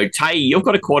still to go. Tay, you've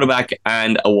got a quarterback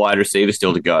and a wide receiver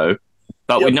still to go.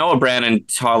 But with Noah Brown and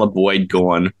Tyler Boyd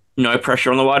gone, no pressure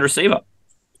on the wide receiver.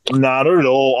 No, not at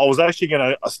all. I was actually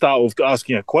going to start with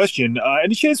asking a question.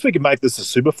 Any chance we can make this a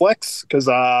super flex? Because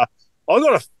I've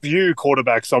got a few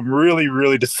quarterbacks I'm really,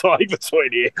 really deciding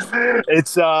between here.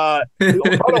 It's kind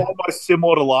of almost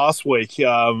similar to last week.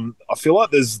 I feel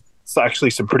like there's actually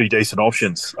some pretty decent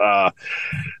options that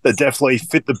definitely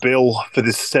fit the bill for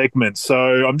this segment.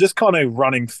 So I'm just kind of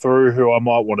running through who I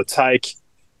might want to take.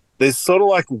 There's sort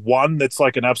of one that's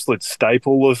an absolute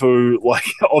staple of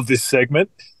of this segment,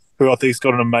 who I think's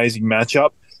got an amazing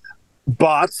matchup.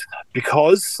 But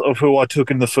because of who I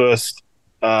took in the first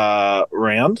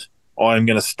round, I'm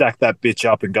going to stack that bitch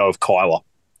up and go with Kyler.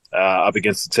 up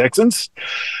against the Texans.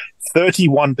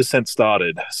 31%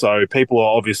 started. So people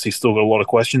are obviously still got a lot of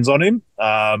questions on him.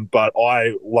 But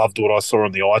I loved what I saw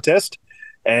on the eye test.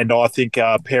 And I think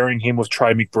pairing him with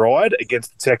Trey McBride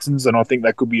against the Texans, and I think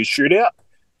that could be a shootout.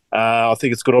 I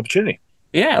think it's a good opportunity.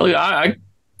 Yeah, look, I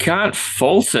can't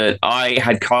fault it. I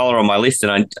had Kyler on my list,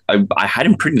 and I had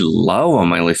him pretty low on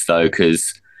my list, though,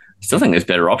 because I still think there's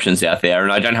better options out there,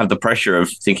 and I don't have the pressure of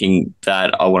thinking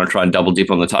that I want to try and double dip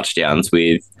on the touchdowns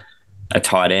with a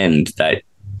tight end that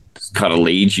kind of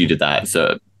leads you to that.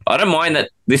 So I don't mind that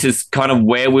this is kind of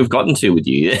where we've gotten to with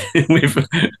you.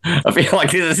 I feel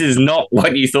like this is not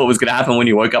what you thought was going to happen when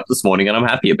you woke up this morning, and I'm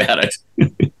happy about it.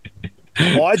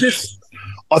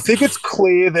 I think it's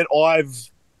clear that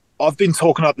I've been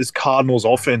talking up this Cardinals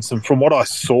offense, and from what I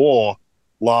saw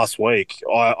last week,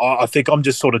 I think I'm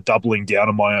just sort of doubling down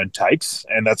on my own takes,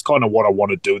 and that's kind of what I want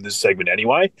to do in this segment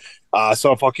anyway.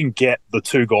 So if I can get the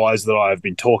two guys that I have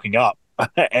been talking up,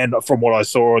 and from what I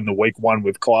saw in the week one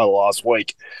with Kyle last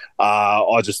week,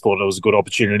 I just thought it was a good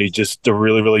opportunity just to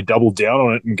really, really double down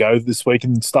on it and go this week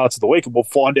and starts of the week, and we'll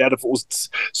find out if it was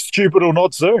stupid or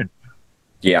not soon.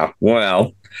 Yeah,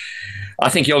 well, I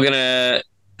think you're going to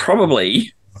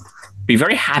probably be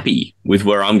very happy with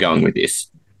where I'm going with this.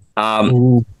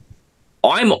 I'm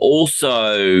at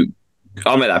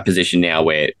that position now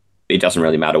where it doesn't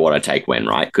really matter what I take when,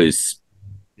 right? Because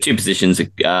two positions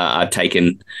are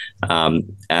taken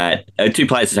two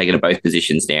players are taken at both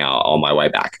positions now on my way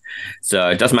back. So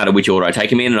it doesn't matter which order I take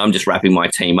them in, and I'm just wrapping my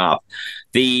team up.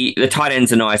 The tight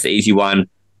end's a nice, easy one.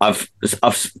 I've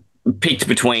picked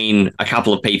between a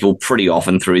couple of people pretty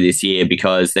often through this year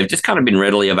because they've just kind of been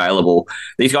readily available.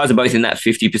 These guys are both in that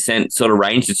 50% sort of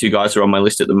range, the two guys who are on my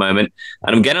list at the moment.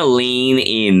 And I'm going to lean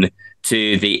in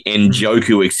to the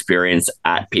Njoku experience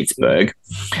at Pittsburgh.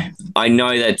 I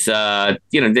know that,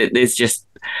 there's just...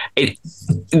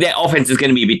 their offense is going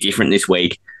to be a bit different this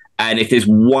week. And if there's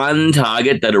one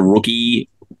target that a rookie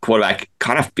quarterback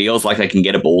kind of feels like they can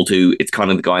get a ball to, it's kind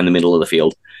of the guy in the middle of the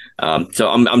field. So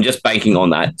I'm just banking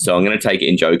on that. So I'm going to take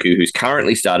Njoku, who's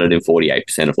currently started in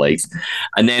 48% of leagues.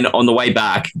 And then on the way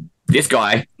back, this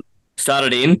guy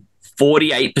started in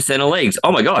 48% of leagues.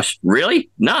 Oh my gosh,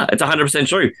 really? Nah, it's 100%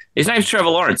 true. His name's Trevor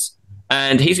Lawrence,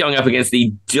 and he's going up against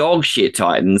the dog shit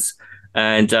Titans.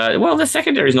 And, the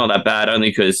secondary is not that bad, only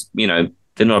because,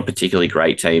 they're not a particularly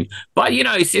great team. But,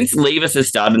 since Levis has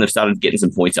started and they've started getting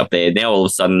some points up there, now all of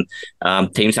a sudden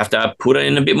teams have to put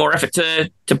in a bit more effort to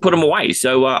put them away.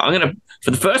 So I'm going to,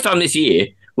 for the first time this year,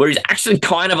 where he's actually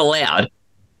kind of allowed,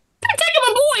 take him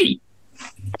a boy.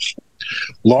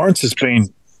 Lawrence has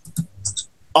been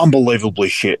unbelievably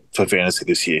shit for fantasy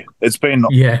this year. It's been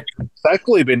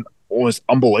exactly been almost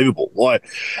unbelievable.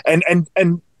 And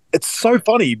it's so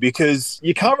funny because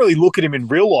you can't really look at him in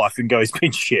real life and go, he's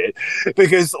been shit,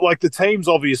 because the team's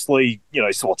obviously,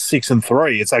 so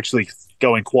 6-3, it's actually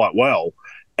going quite well.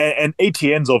 And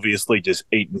ETN's obviously just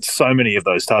eaten so many of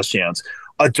those touchdowns.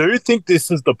 I do think this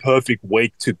is the perfect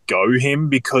week to go him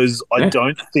because I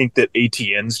don't think that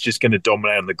ETN's just going to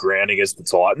dominate on the ground against the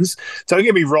Titans. Don't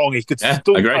get me wrong, he could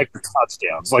still make the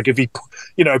touchdowns. If he,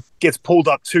 gets pulled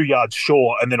up 2 yards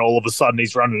short and then all of a sudden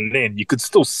he's running it in, you could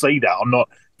still see that. I'm not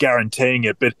guaranteeing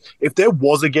it, but if there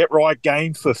was a get-right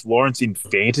game for Lawrence in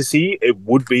fantasy, it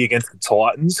would be against the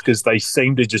Titans because they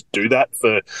seem to just do that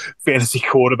for fantasy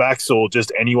quarterbacks or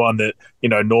just anyone that,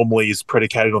 normally is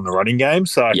predicated on the running game.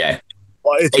 So yeah.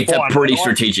 It's a pretty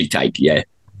strategic take, yeah.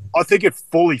 I think it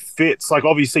fully fits.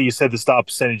 Obviously, you said the start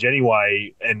percentage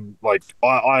anyway, and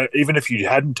I even if you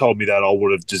hadn't told me that, I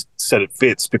would have just said it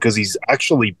fits because he's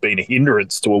actually been a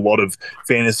hindrance to a lot of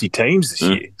fantasy teams this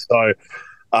year. So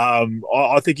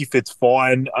I think he fits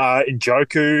fine.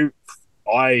 Njoku,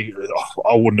 I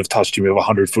wouldn't have touched him with a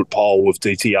 100-foot pole with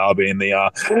DTR being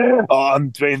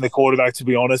the quarterback. To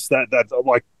be honest,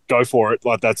 that go for it.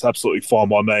 That's absolutely fine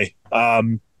by me.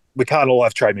 We can't all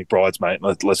have Trey McBrides, mate.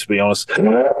 Let's be honest.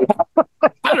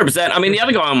 100%. I mean, the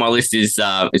other guy on my list is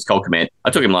Cole Kmet. I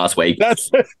took him last week.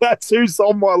 That's who's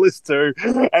on my list too.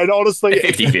 And honestly,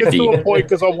 50-50. It's to a point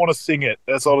because I want to sing it.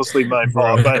 That's honestly main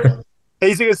part. But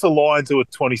he's against the Lions, who are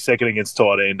 22nd against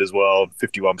tight end as well,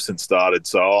 51% started.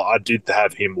 So I did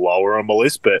have him lower on my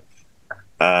list, but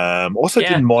also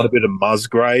didn't mind a bit of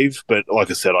Musgrave. But like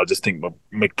I said, I just think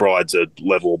McBride's a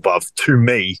level above to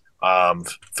me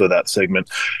for that segment.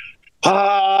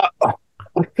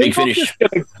 Big finish.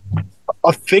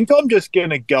 I think I'm just going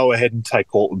to go ahead and take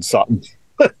Cortland Sutton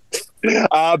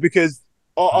because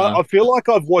I feel like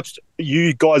I've watched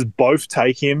you guys both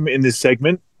take him in this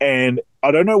segment, and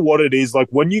I don't know what it is. Like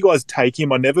when you guys take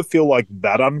him, I never feel like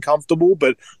that uncomfortable,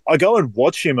 but I go and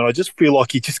watch him and I just feel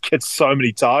like he just gets so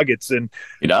many targets. And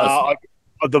He does.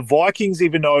 the Vikings,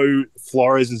 even though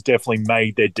Flores has definitely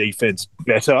made their defense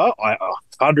better, I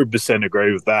 100%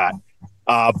 agree with that.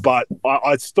 But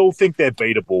I still think they're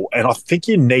beatable, and I think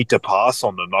you need to pass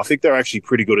on them. I think they're actually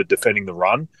pretty good at defending the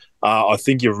run. I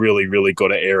think you've really, really got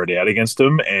to air it out against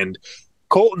them. And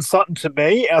Colton Sutton, to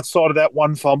me, outside of that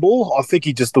one fumble, I think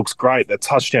he just looks great. That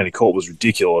touchdown he caught was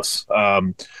ridiculous.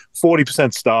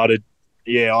 40% started.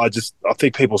 Yeah, I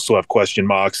think people still have question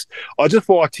marks. I just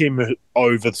liked him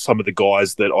over some of the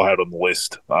guys that I had on the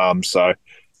list. So,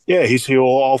 yeah, he's who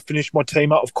I'll finish my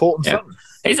team up with Colton Sutton.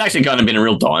 He's actually kind of been a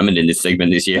real diamond in this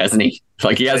segment this year, hasn't he?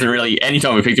 Like, he hasn't really,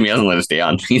 anytime we picked him, he hasn't let us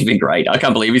down. He's been great. I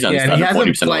can't believe he's only started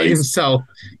 40% of leagues.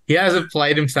 He hasn't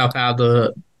played himself out of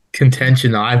the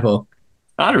contention either.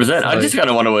 100%. I just kind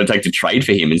of wonder what it would take to trade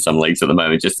for him in some leagues at the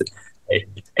moment. Just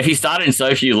if he started in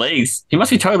so few leagues, he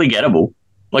must be totally gettable.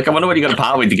 Like, I wonder what he got to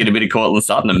part with to get a bit of Cortland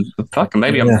Sutton. And fuck,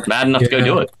 maybe I'm mad enough to go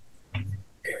do it.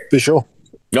 For sure.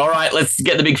 All right, let's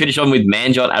get the big finish on with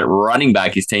Manjot at running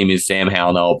back. His team is Sam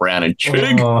Howell, Noel Brown, and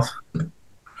Chug. Oh.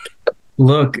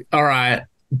 Look, all right,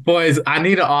 boys, I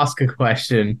need to ask a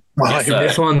question. Yes,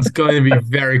 This one's going to be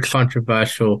very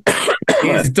controversial.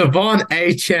 Is Devon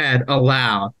Achane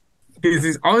allowed?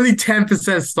 He's only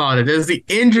 10% started. There's the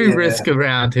injury risk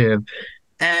around him.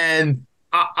 And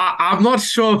I'm not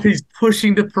sure if he's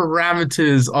pushing the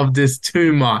parameters of this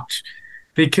too much.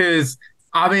 Because,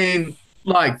 I mean,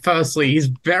 like, firstly, he's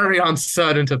very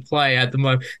uncertain to play at the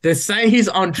moment. They're saying he's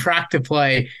on track to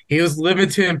play. He was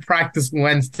limited in practice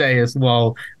Wednesday as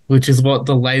well, which is what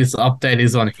the latest update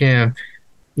is on him,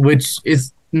 which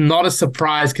is not a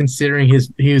surprise considering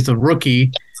he was a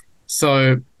rookie.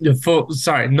 So,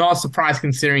 not a surprise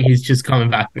considering he's just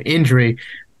coming back from injury.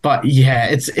 But yeah,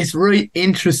 it's really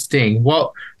interesting.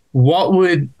 What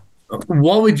would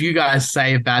you guys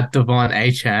say about Devon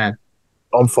Achane?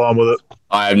 I'm fine with it.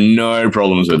 I have no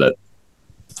problems with it.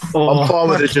 I'm fine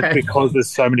with it just because there's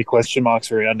so many question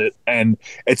marks around it. And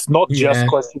it's not just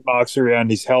question marks around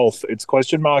his health. It's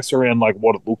question marks around like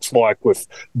what it looks like with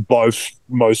both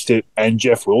Mostert and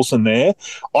Jeff Wilson there.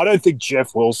 I don't think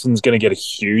Jeff Wilson's going to get a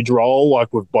huge role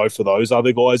like with both of those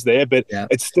other guys there, but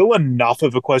it's still enough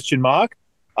of a question mark.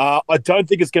 I don't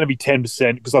think it's going to be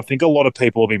 10% because I think a lot of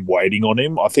people have been waiting on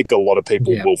him. I think a lot of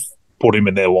people will put him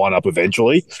in their lineup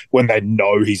eventually when they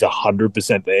know he's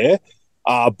 100% there.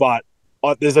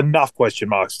 But there's enough question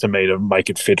marks to me to make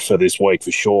it fit for this week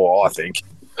for sure, I think.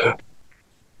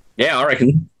 Yeah, I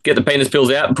reckon. Get the penis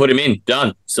pills out and put him in.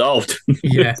 Done. Solved.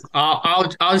 I'll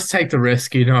just take the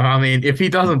risk, you know. I mean, if he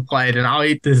doesn't play, then I'll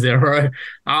eat the 0.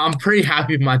 I'm pretty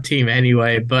happy with my team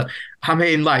anyway. But I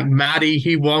mean, like Matty,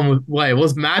 he won with. Wait,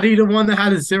 was Matty the one that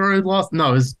had a 0 loss?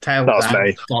 No, it was Taylor. That was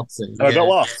me. Dotson. I got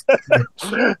lost.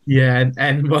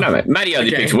 No, mate. Matty only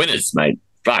picks winners, mate.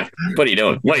 Fuck. What are you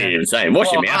doing? What are you even saying?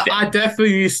 Wash your mouth I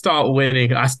definitely need to start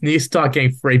winning. I need to start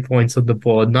getting 3 points on the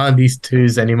board. None of these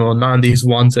 2s anymore. None of these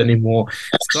 1s anymore.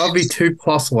 It's got to be 2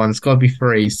 plus 1. It's got to be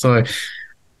 3. So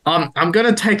I'm going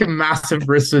to take a massive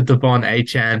risk with Devon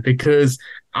Achane because,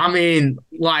 I mean,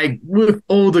 like, with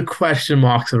all the question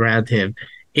marks around him,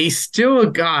 he's still a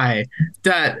guy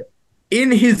that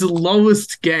in his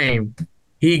lowest game,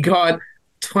 he got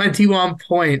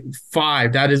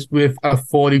 21.5. That is with a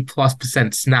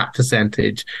 40+% snap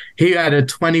percentage. He had a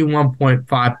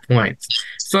 21.5 points.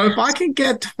 So if I can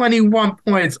get 21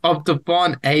 points of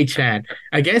Devon Achane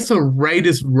against a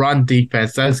Raiders run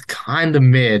defense that's kind of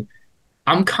mid,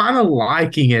 I'm kind of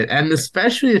liking it. And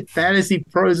especially if Fantasy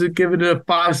Pros are giving it a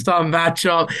 5-star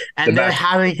matchup and they're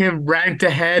having him ranked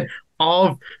ahead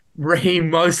of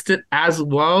Raheem Mostert as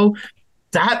well,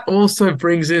 that also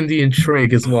brings in the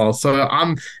intrigue as well. So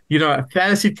I'm,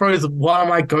 Fantasy Pro is one of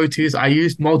my go-tos. I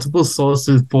use multiple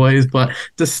sources, boys, but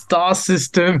the star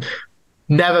system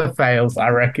never fails, I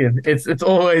reckon. It's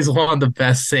always one of the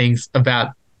best things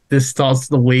about this starts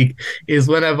of the week is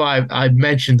whenever I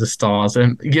mention the stars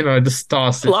and, the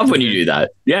star system. I love when you do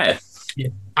that. Yeah.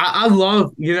 I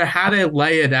love, how they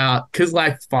lay it out because,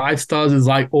 like, 5 stars is,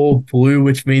 like, all blue,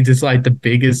 which means it's, like, the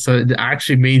biggest. So it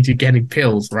actually means you're getting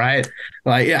pills, right?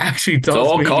 Like, it actually does. It's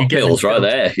all cocktails right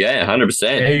there. Yeah, 100%.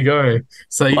 There you go.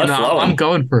 So, I'm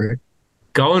going for it.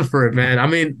 Going for it, man. I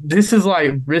mean, this is,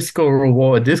 like, risk or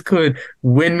reward. This could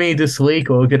win me this week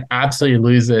or it could absolutely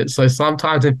lose it. So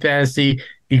sometimes in fantasy,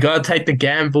 you got to take the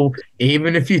gamble,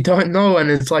 even if you don't know, and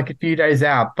it's, like, a few days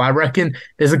out. But I reckon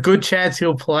there's a good chance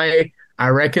he'll play. I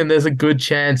reckon there's a good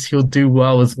chance he'll do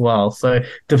well as well. So,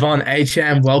 Devon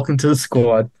Achane, welcome to the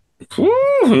squad. Woo,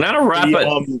 that'll wrap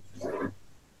it.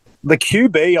 The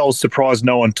QB I was surprised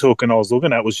no one took, and I was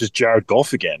looking at was just Jared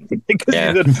Goff again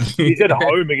because he's at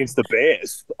home against the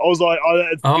Bears. I was like,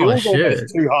 it feels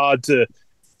almost too hard to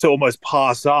almost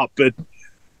pass up. But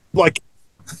like,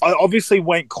 I obviously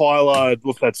went Kyler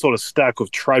with that sort of stack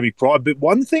of Trey McBride. But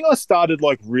one thing I started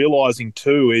like realizing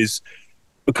too is,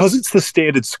 because it's the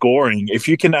standard scoring, if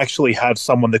you can actually have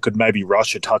someone that could maybe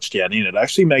rush a touchdown in, it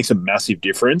actually makes a massive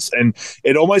difference. And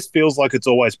it almost feels like it's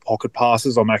always pocket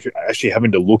passes I'm actually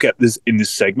having to look at this in this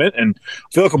segment. And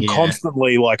I feel like I'm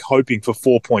constantly like hoping for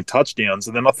 4-point touchdowns.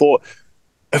 And then I thought,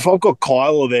 if I've got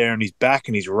Kyler there and he's back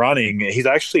and he's running, he's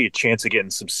actually a chance of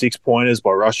getting some 6-pointers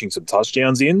by rushing some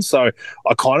touchdowns in. So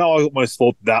I kind of almost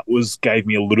thought that gave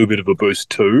me a little bit of a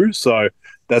boost too. So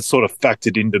that sort of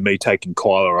factored into me taking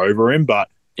Kyler over him. But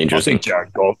interesting.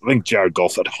 I think Jared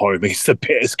Goff at home against the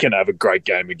Bears can have a great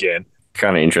game again.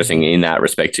 Kind of interesting in that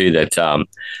respect too, that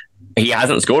he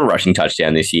hasn't scored a rushing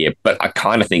touchdown this year, but I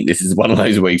kind of think this is one of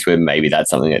those weeks where maybe that's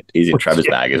something that is in Trevor's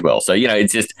bag as well. So,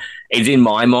 it's in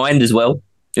my mind as well.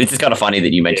 It's just kind of funny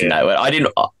that you mentioned that.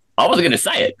 I wasn't going to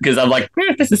say it because I'm like,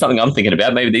 this is something I'm thinking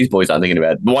about. Maybe these boys aren't thinking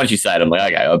about it. But once you say it, I'm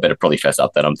like, okay, I better probably fess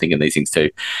up that I'm thinking these things too.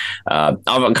 I'm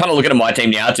kind of looking at my team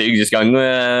now too, just going,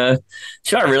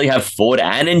 should I really have Ford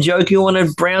and Njoku on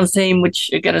a Browns team,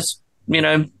 which are going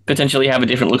to, potentially have a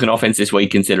different looking offense this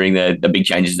week, considering the big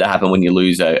changes that happen when you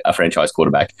lose a franchise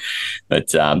quarterback.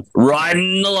 But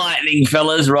riding the lightning,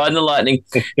 fellas, riding the lightning.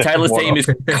 Taylor's team is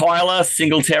Kyler,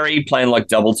 Singletary, playing like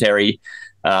double Terry.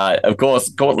 Of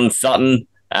course, Cortland Sutton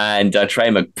and Trey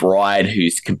McBride,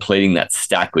 who's completing that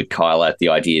stack with Kyler. The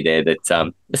idea there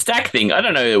that the stack thing, I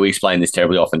don't know that we explain this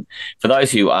terribly often. For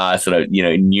those who are sort of,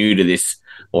 new to this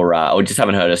or just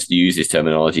haven't heard us use this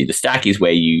terminology, the stack is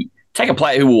where you take a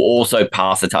player who will also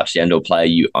pass a touchdown to a player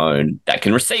you own that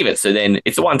can receive it. So then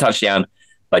it's a one touchdown,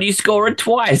 but you score it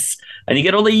twice and you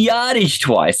get all the yardage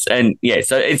twice. And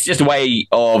so it's just a way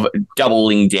of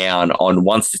doubling down on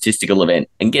one statistical event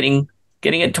and getting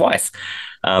it twice.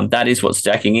 That is what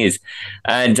stacking is.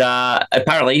 And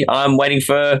apparently I'm waiting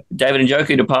for David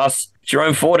Njoku to pass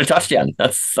Jerome Ford a touchdown.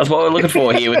 That's what we're looking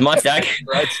for here with my stack.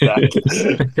 Great stack.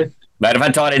 Mate, I've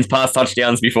had tight ends pass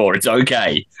touchdowns before. It's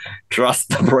okay. Trust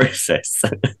the process.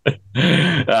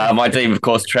 My team, of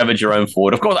course, Trevor, Jerome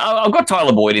Ford. Of course, I've got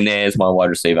Tyler Boyd in there as my wide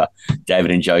receiver,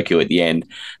 David Njoku at the end.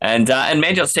 And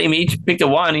Manjot's team, he picked a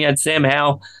one. He had Sam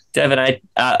Howell, Devin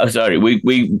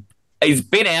he's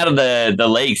been out of the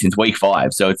league since week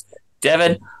 5. So it's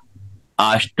Devin.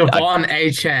 Devon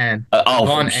Achane.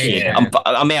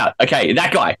 I'm out. Okay,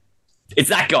 that guy. It's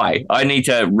that guy. I need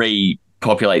to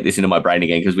repopulate this into my brain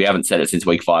again because we haven't said it since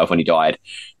week 5 when he died.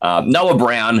 Noah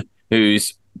Brown,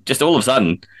 who's just all of a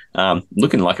sudden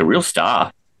looking like a real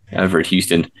star over at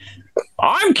Houston.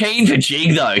 I'm keen for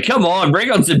Chig, though. Come on,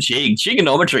 bring on some Chig.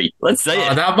 Chigonometry. Let's see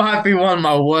it. That might be one of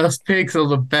my worst picks or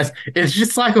the best. It's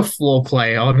just like a floor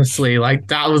play, honestly. Like,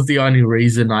 that was the only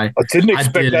reason I didn't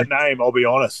expect that name, I'll be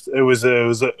honest. It was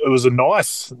a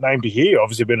nice name to hear.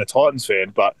 Obviously, being a Titans fan,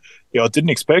 but I didn't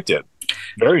expect it.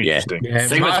 Very interesting. Yeah,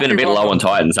 Segment's been a bit low on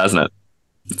Titans, hasn't it?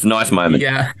 It's a nice moment.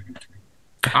 Yeah.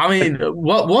 I mean,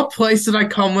 what place did I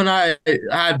come when I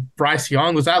had Bryce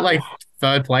Young? Was that like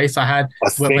third place I had? I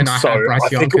think so. I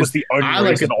think it was the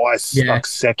only reason I stuck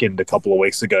second a couple of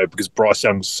weeks ago because Bryce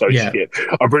Young was so shit.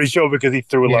 I'm pretty sure because he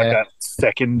threw like that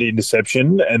second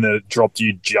interception and then it dropped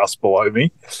you just below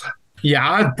me. Yeah,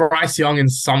 I had Bryce Young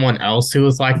and someone else who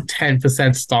was like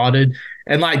 10% started.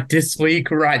 And like this week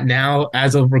right now,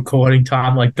 as of recording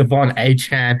time, like Devon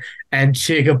Achane and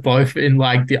Chig are both in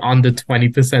like the under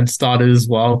 20% started as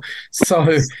well.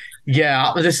 So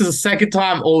yeah, this is the second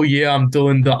time all year I'm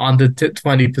doing the under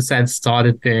 20%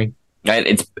 started thing. And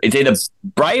it's either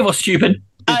brave or stupid,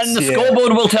 and the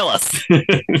scoreboard will tell us.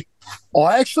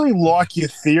 I actually like your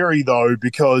theory, though,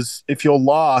 because if you're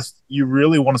last, you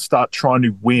really want to start trying to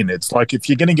win. It's like if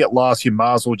you're going to get last, you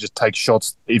might as well just take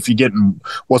shots. If you're getting,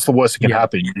 what's the worst that can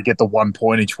happen? You get the 1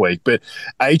 point each week. But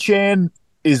Achane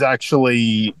is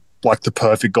actually like the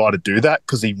perfect guy to do that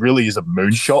because he really is a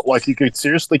moonshot. Like he could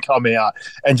seriously come out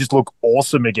and just look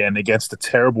awesome again against a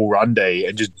terrible run day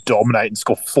and just dominate and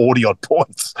score 40 odd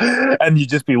points and you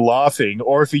just be laughing.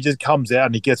 Or if he just comes out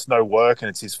and he gets no work and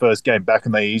it's his first game back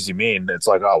and they ease him in, it's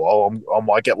like, oh, well, I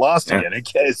might get last again.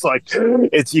 It's like,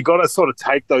 you got to sort of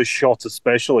take those shots,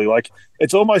 especially like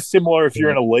it's almost similar if you're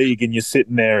in a league and you're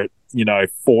sitting there at,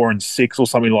 4 and 6 or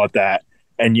something like that.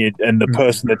 and the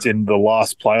person that's in the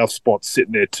last playoff spot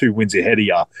sitting there 2 wins ahead of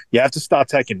you, you have to start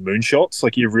taking moonshots.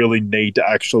 Like, you really need to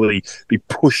actually be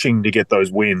pushing to get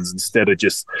those wins instead of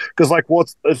just because, like,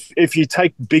 if you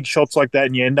take big shots like that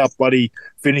and you end up bloody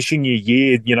finishing your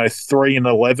year,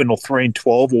 3-11 or 3-12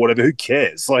 or whatever, who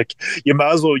cares? Like, you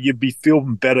might as well you'd be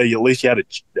feeling better. At least you had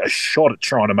a shot at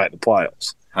trying to make the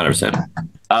playoffs.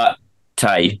 100%.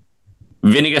 Tay,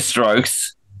 Vinegar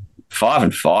Strokes,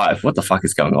 5-5. What the fuck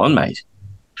is going on, mate?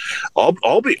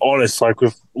 I'll be honest, like,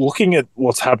 with looking at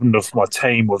what's happened with my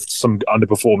team with some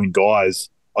underperforming guys,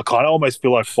 I kind of almost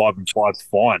feel like 5-5 is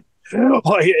fine.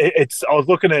 Like, I was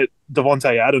looking at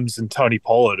Devontae Adams and Tony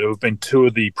Pollard, who have been two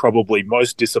of the probably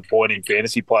most disappointing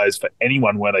fantasy players for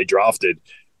anyone where they drafted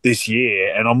this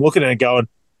year, and I'm looking at it going,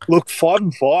 look,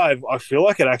 5-5, I feel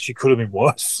like it actually could have been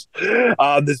worse.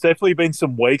 There's definitely been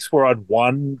some weeks where I'd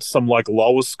won some like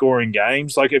lower scoring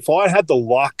games. Like, if I had the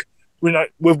luck,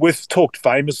 we've talked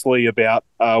famously about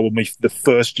the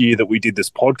first year that we did this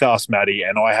podcast, Matty,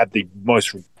 and I had the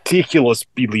most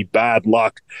ridiculously bad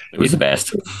luck. It was the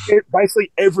best.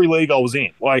 Basically every league I was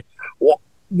in. Like,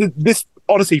 this,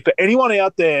 honestly, for anyone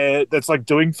out there that's like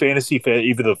doing fantasy for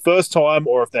either the first time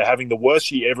or if they're having the worst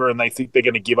year ever and they think they're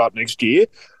going to give up next year,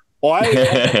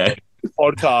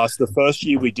 podcast, the first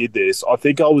year we did this, I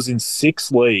think I was in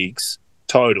 6 leagues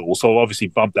total. So I've obviously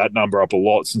bumped that number up a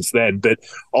lot since then. But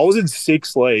I was in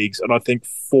 6 leagues, and I think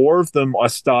 4 of them I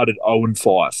started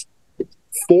 0-5.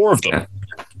 4 of them. Yeah.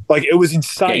 Like, it was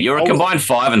insane. Yeah, you're a combined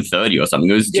 5-30 or something.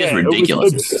 It was just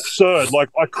ridiculous. It was absurd. Like,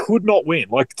 I could not win,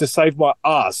 like, to save my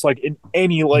ass, like, in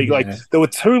any league. Yeah. Like, there were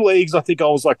 2 leagues, I think I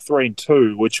was like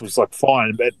 3-2, which was like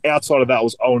fine. But outside of that, I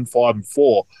was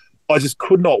 0-5-4. I just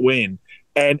could not win.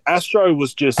 And Astro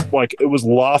was just like, it was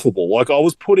laughable. Like, I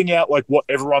was putting out like what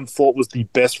everyone thought was the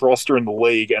best roster in the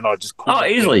league, and I just couldn't. Oh,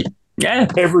 easily. Yeah.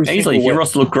 Easily. Your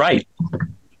roster looked great.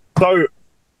 So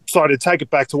to take it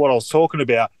back to what I was talking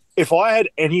about, if I had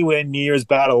anywhere near as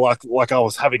bad a luck like I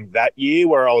was having that year,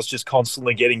 where I was just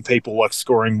constantly getting people like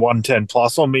scoring 110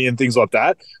 plus on me and things like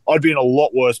that, I'd be in a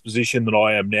lot worse position than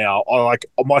I am now.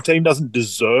 My team doesn't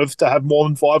deserve to have more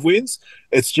than 5 wins.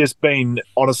 It's just been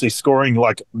honestly scoring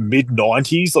like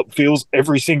mid-90s, it feels,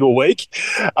 every single week.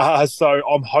 So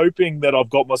I'm hoping that I've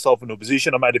got myself in a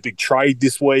position. I made a big trade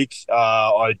this week.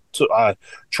 I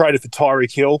traded for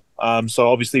Tyreek Hill. So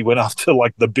obviously went after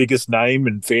like the biggest name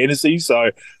in fantasy.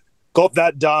 So got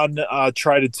that done,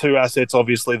 traded 2 assets,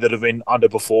 obviously, that have been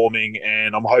underperforming,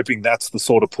 and I'm hoping that's the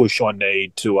sort of push I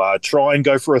need to try and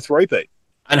go for a 3-peat.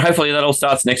 And hopefully that all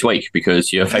starts next week,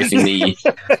 because you're facing the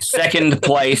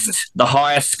second-placed, the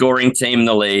highest-scoring team in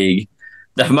the league,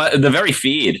 the very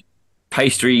feared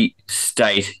Pastry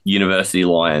State University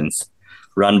Lions,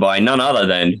 run by none other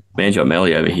than Manjot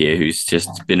Melly over here, who's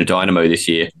just been a dynamo this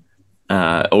year.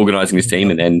 Organising his team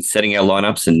and then setting our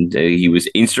lineups, and he was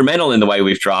instrumental in the way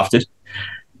we've drafted.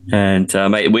 And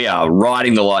mate, we are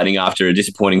riding the lightning after a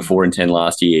disappointing 4-10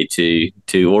 last year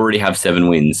to already have 7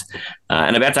 wins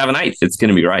and about to have an 8th. It's going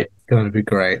to be great. It's going to be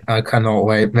great. I cannot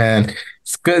wait, man.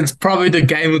 It's good. It's probably the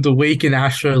game of the week in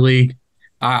Astro League.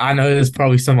 I know there's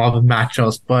probably some other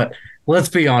matchups, but let's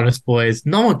be honest, boys.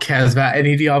 No one cares about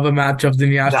any of the other matchups in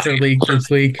the Astro League this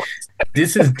week.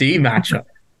 This is the matchup.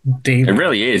 It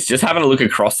really is. Just having a look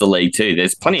across the league too,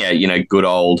 there's plenty of good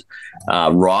old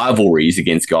rivalries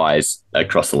against guys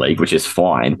across the league, which is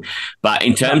fine. But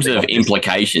in terms of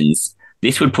implications,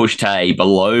 this would push Tay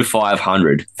below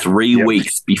 500 3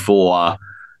 weeks before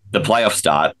the playoffs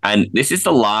start. And this is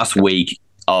the last week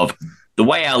of the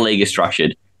way our league is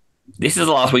structured. This is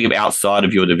the last week of outside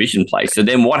of your division play. So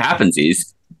then what happens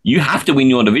is you have to win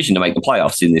your division to make the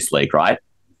playoffs in this league, right?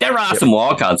 There are some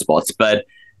wildcard spots, but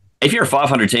if you're a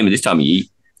 500 team at this time of year,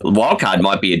 wildcard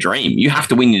might be a dream. You have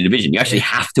to win your division. You actually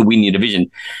have to win your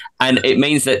division. And it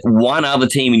means that one other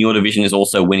team in your division is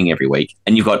also winning every week,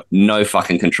 and you've got no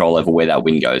fucking control over where that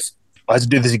win goes. I had to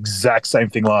do this exact same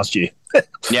thing last year.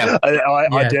 Yeah. I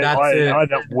ended up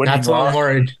winning. That's why I'm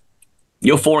worried.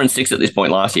 You're 4-6 at this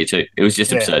point last year too. It was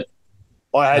just absurd.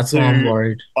 I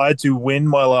had to win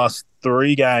my last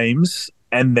 3 games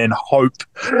and then hope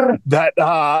that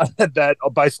that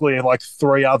basically like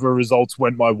 3 other results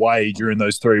went my way during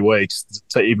those 3 weeks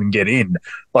to even get in,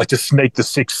 like to sneak the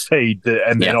 6th seed,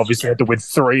 and then obviously had to win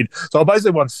 3. So I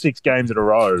basically won 6 games in a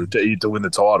row to win the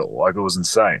title. Like, it was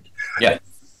insane. Yeah.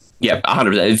 Yeah,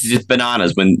 100%. It's just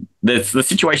bananas when the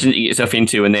situation that you get yourself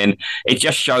into, and then it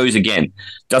just shows again.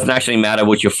 Doesn't actually matter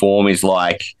what your form is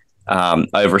like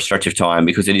over a stretch of time,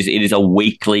 because it is a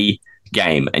weekly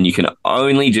game, and you can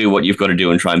only do what you've got to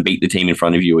do and try and beat the team in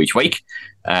front of you each week.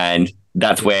 And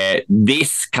That's where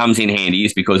this comes in handy,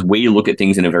 is because we look at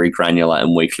things in a very granular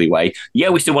and weekly way. Yeah,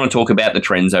 we still want to talk about the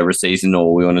trends over a season,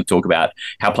 or we want to talk about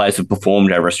how players have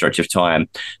performed over a stretch of time.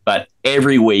 But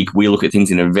every week we look at things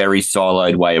in a very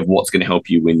siloed way of what's going to help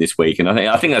you win this week. And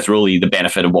I think that's really the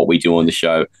benefit of what we do on the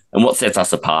show and what sets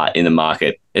us apart in the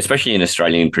market, especially in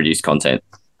Australian produced content.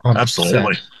 100%.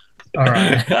 Absolutely. All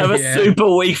right. Have a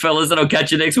super week, fellas, and I'll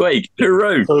catch you next week.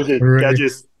 Hooroo.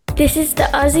 Gadgets. This is the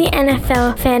Aussie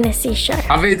NFL Fantasy Show.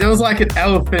 I mean, there was like an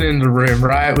elephant in the room,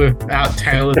 right? Without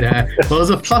Taylor there. But it was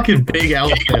a fucking big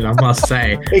elephant, I must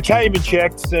say. He came and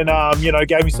checked and,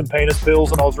 gave me some penis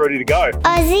pills and I was ready to go.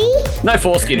 Aussie? No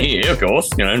foreskin here, of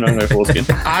course. No foreskin.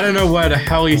 I don't know where the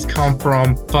hell he's come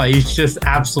from, but he's just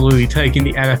absolutely taking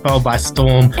the NFL by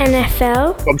storm.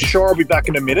 NFL? I'm sure I'll be back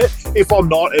in a minute. If I'm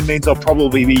not, it means I'll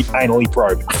probably be anally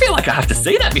probed. I feel like I have to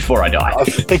see that before I die. I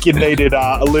think you needed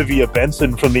Olivia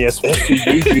Benson from the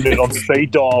SVU unit on speed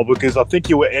dial, because I think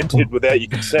you were entered without your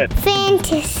consent.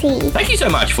 Fantasy. Thank you so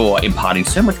much for imparting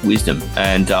so much wisdom,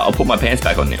 and I'll put my pants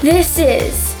back on now. This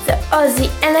is the Aussie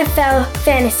NFL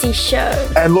Fantasy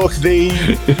Show. And look,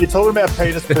 you're talking about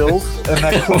penis pills, and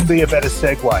that could be a better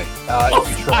segue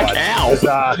if you tried. Fuck,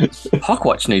 ow.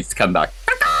 Hawkwatch needs to come back.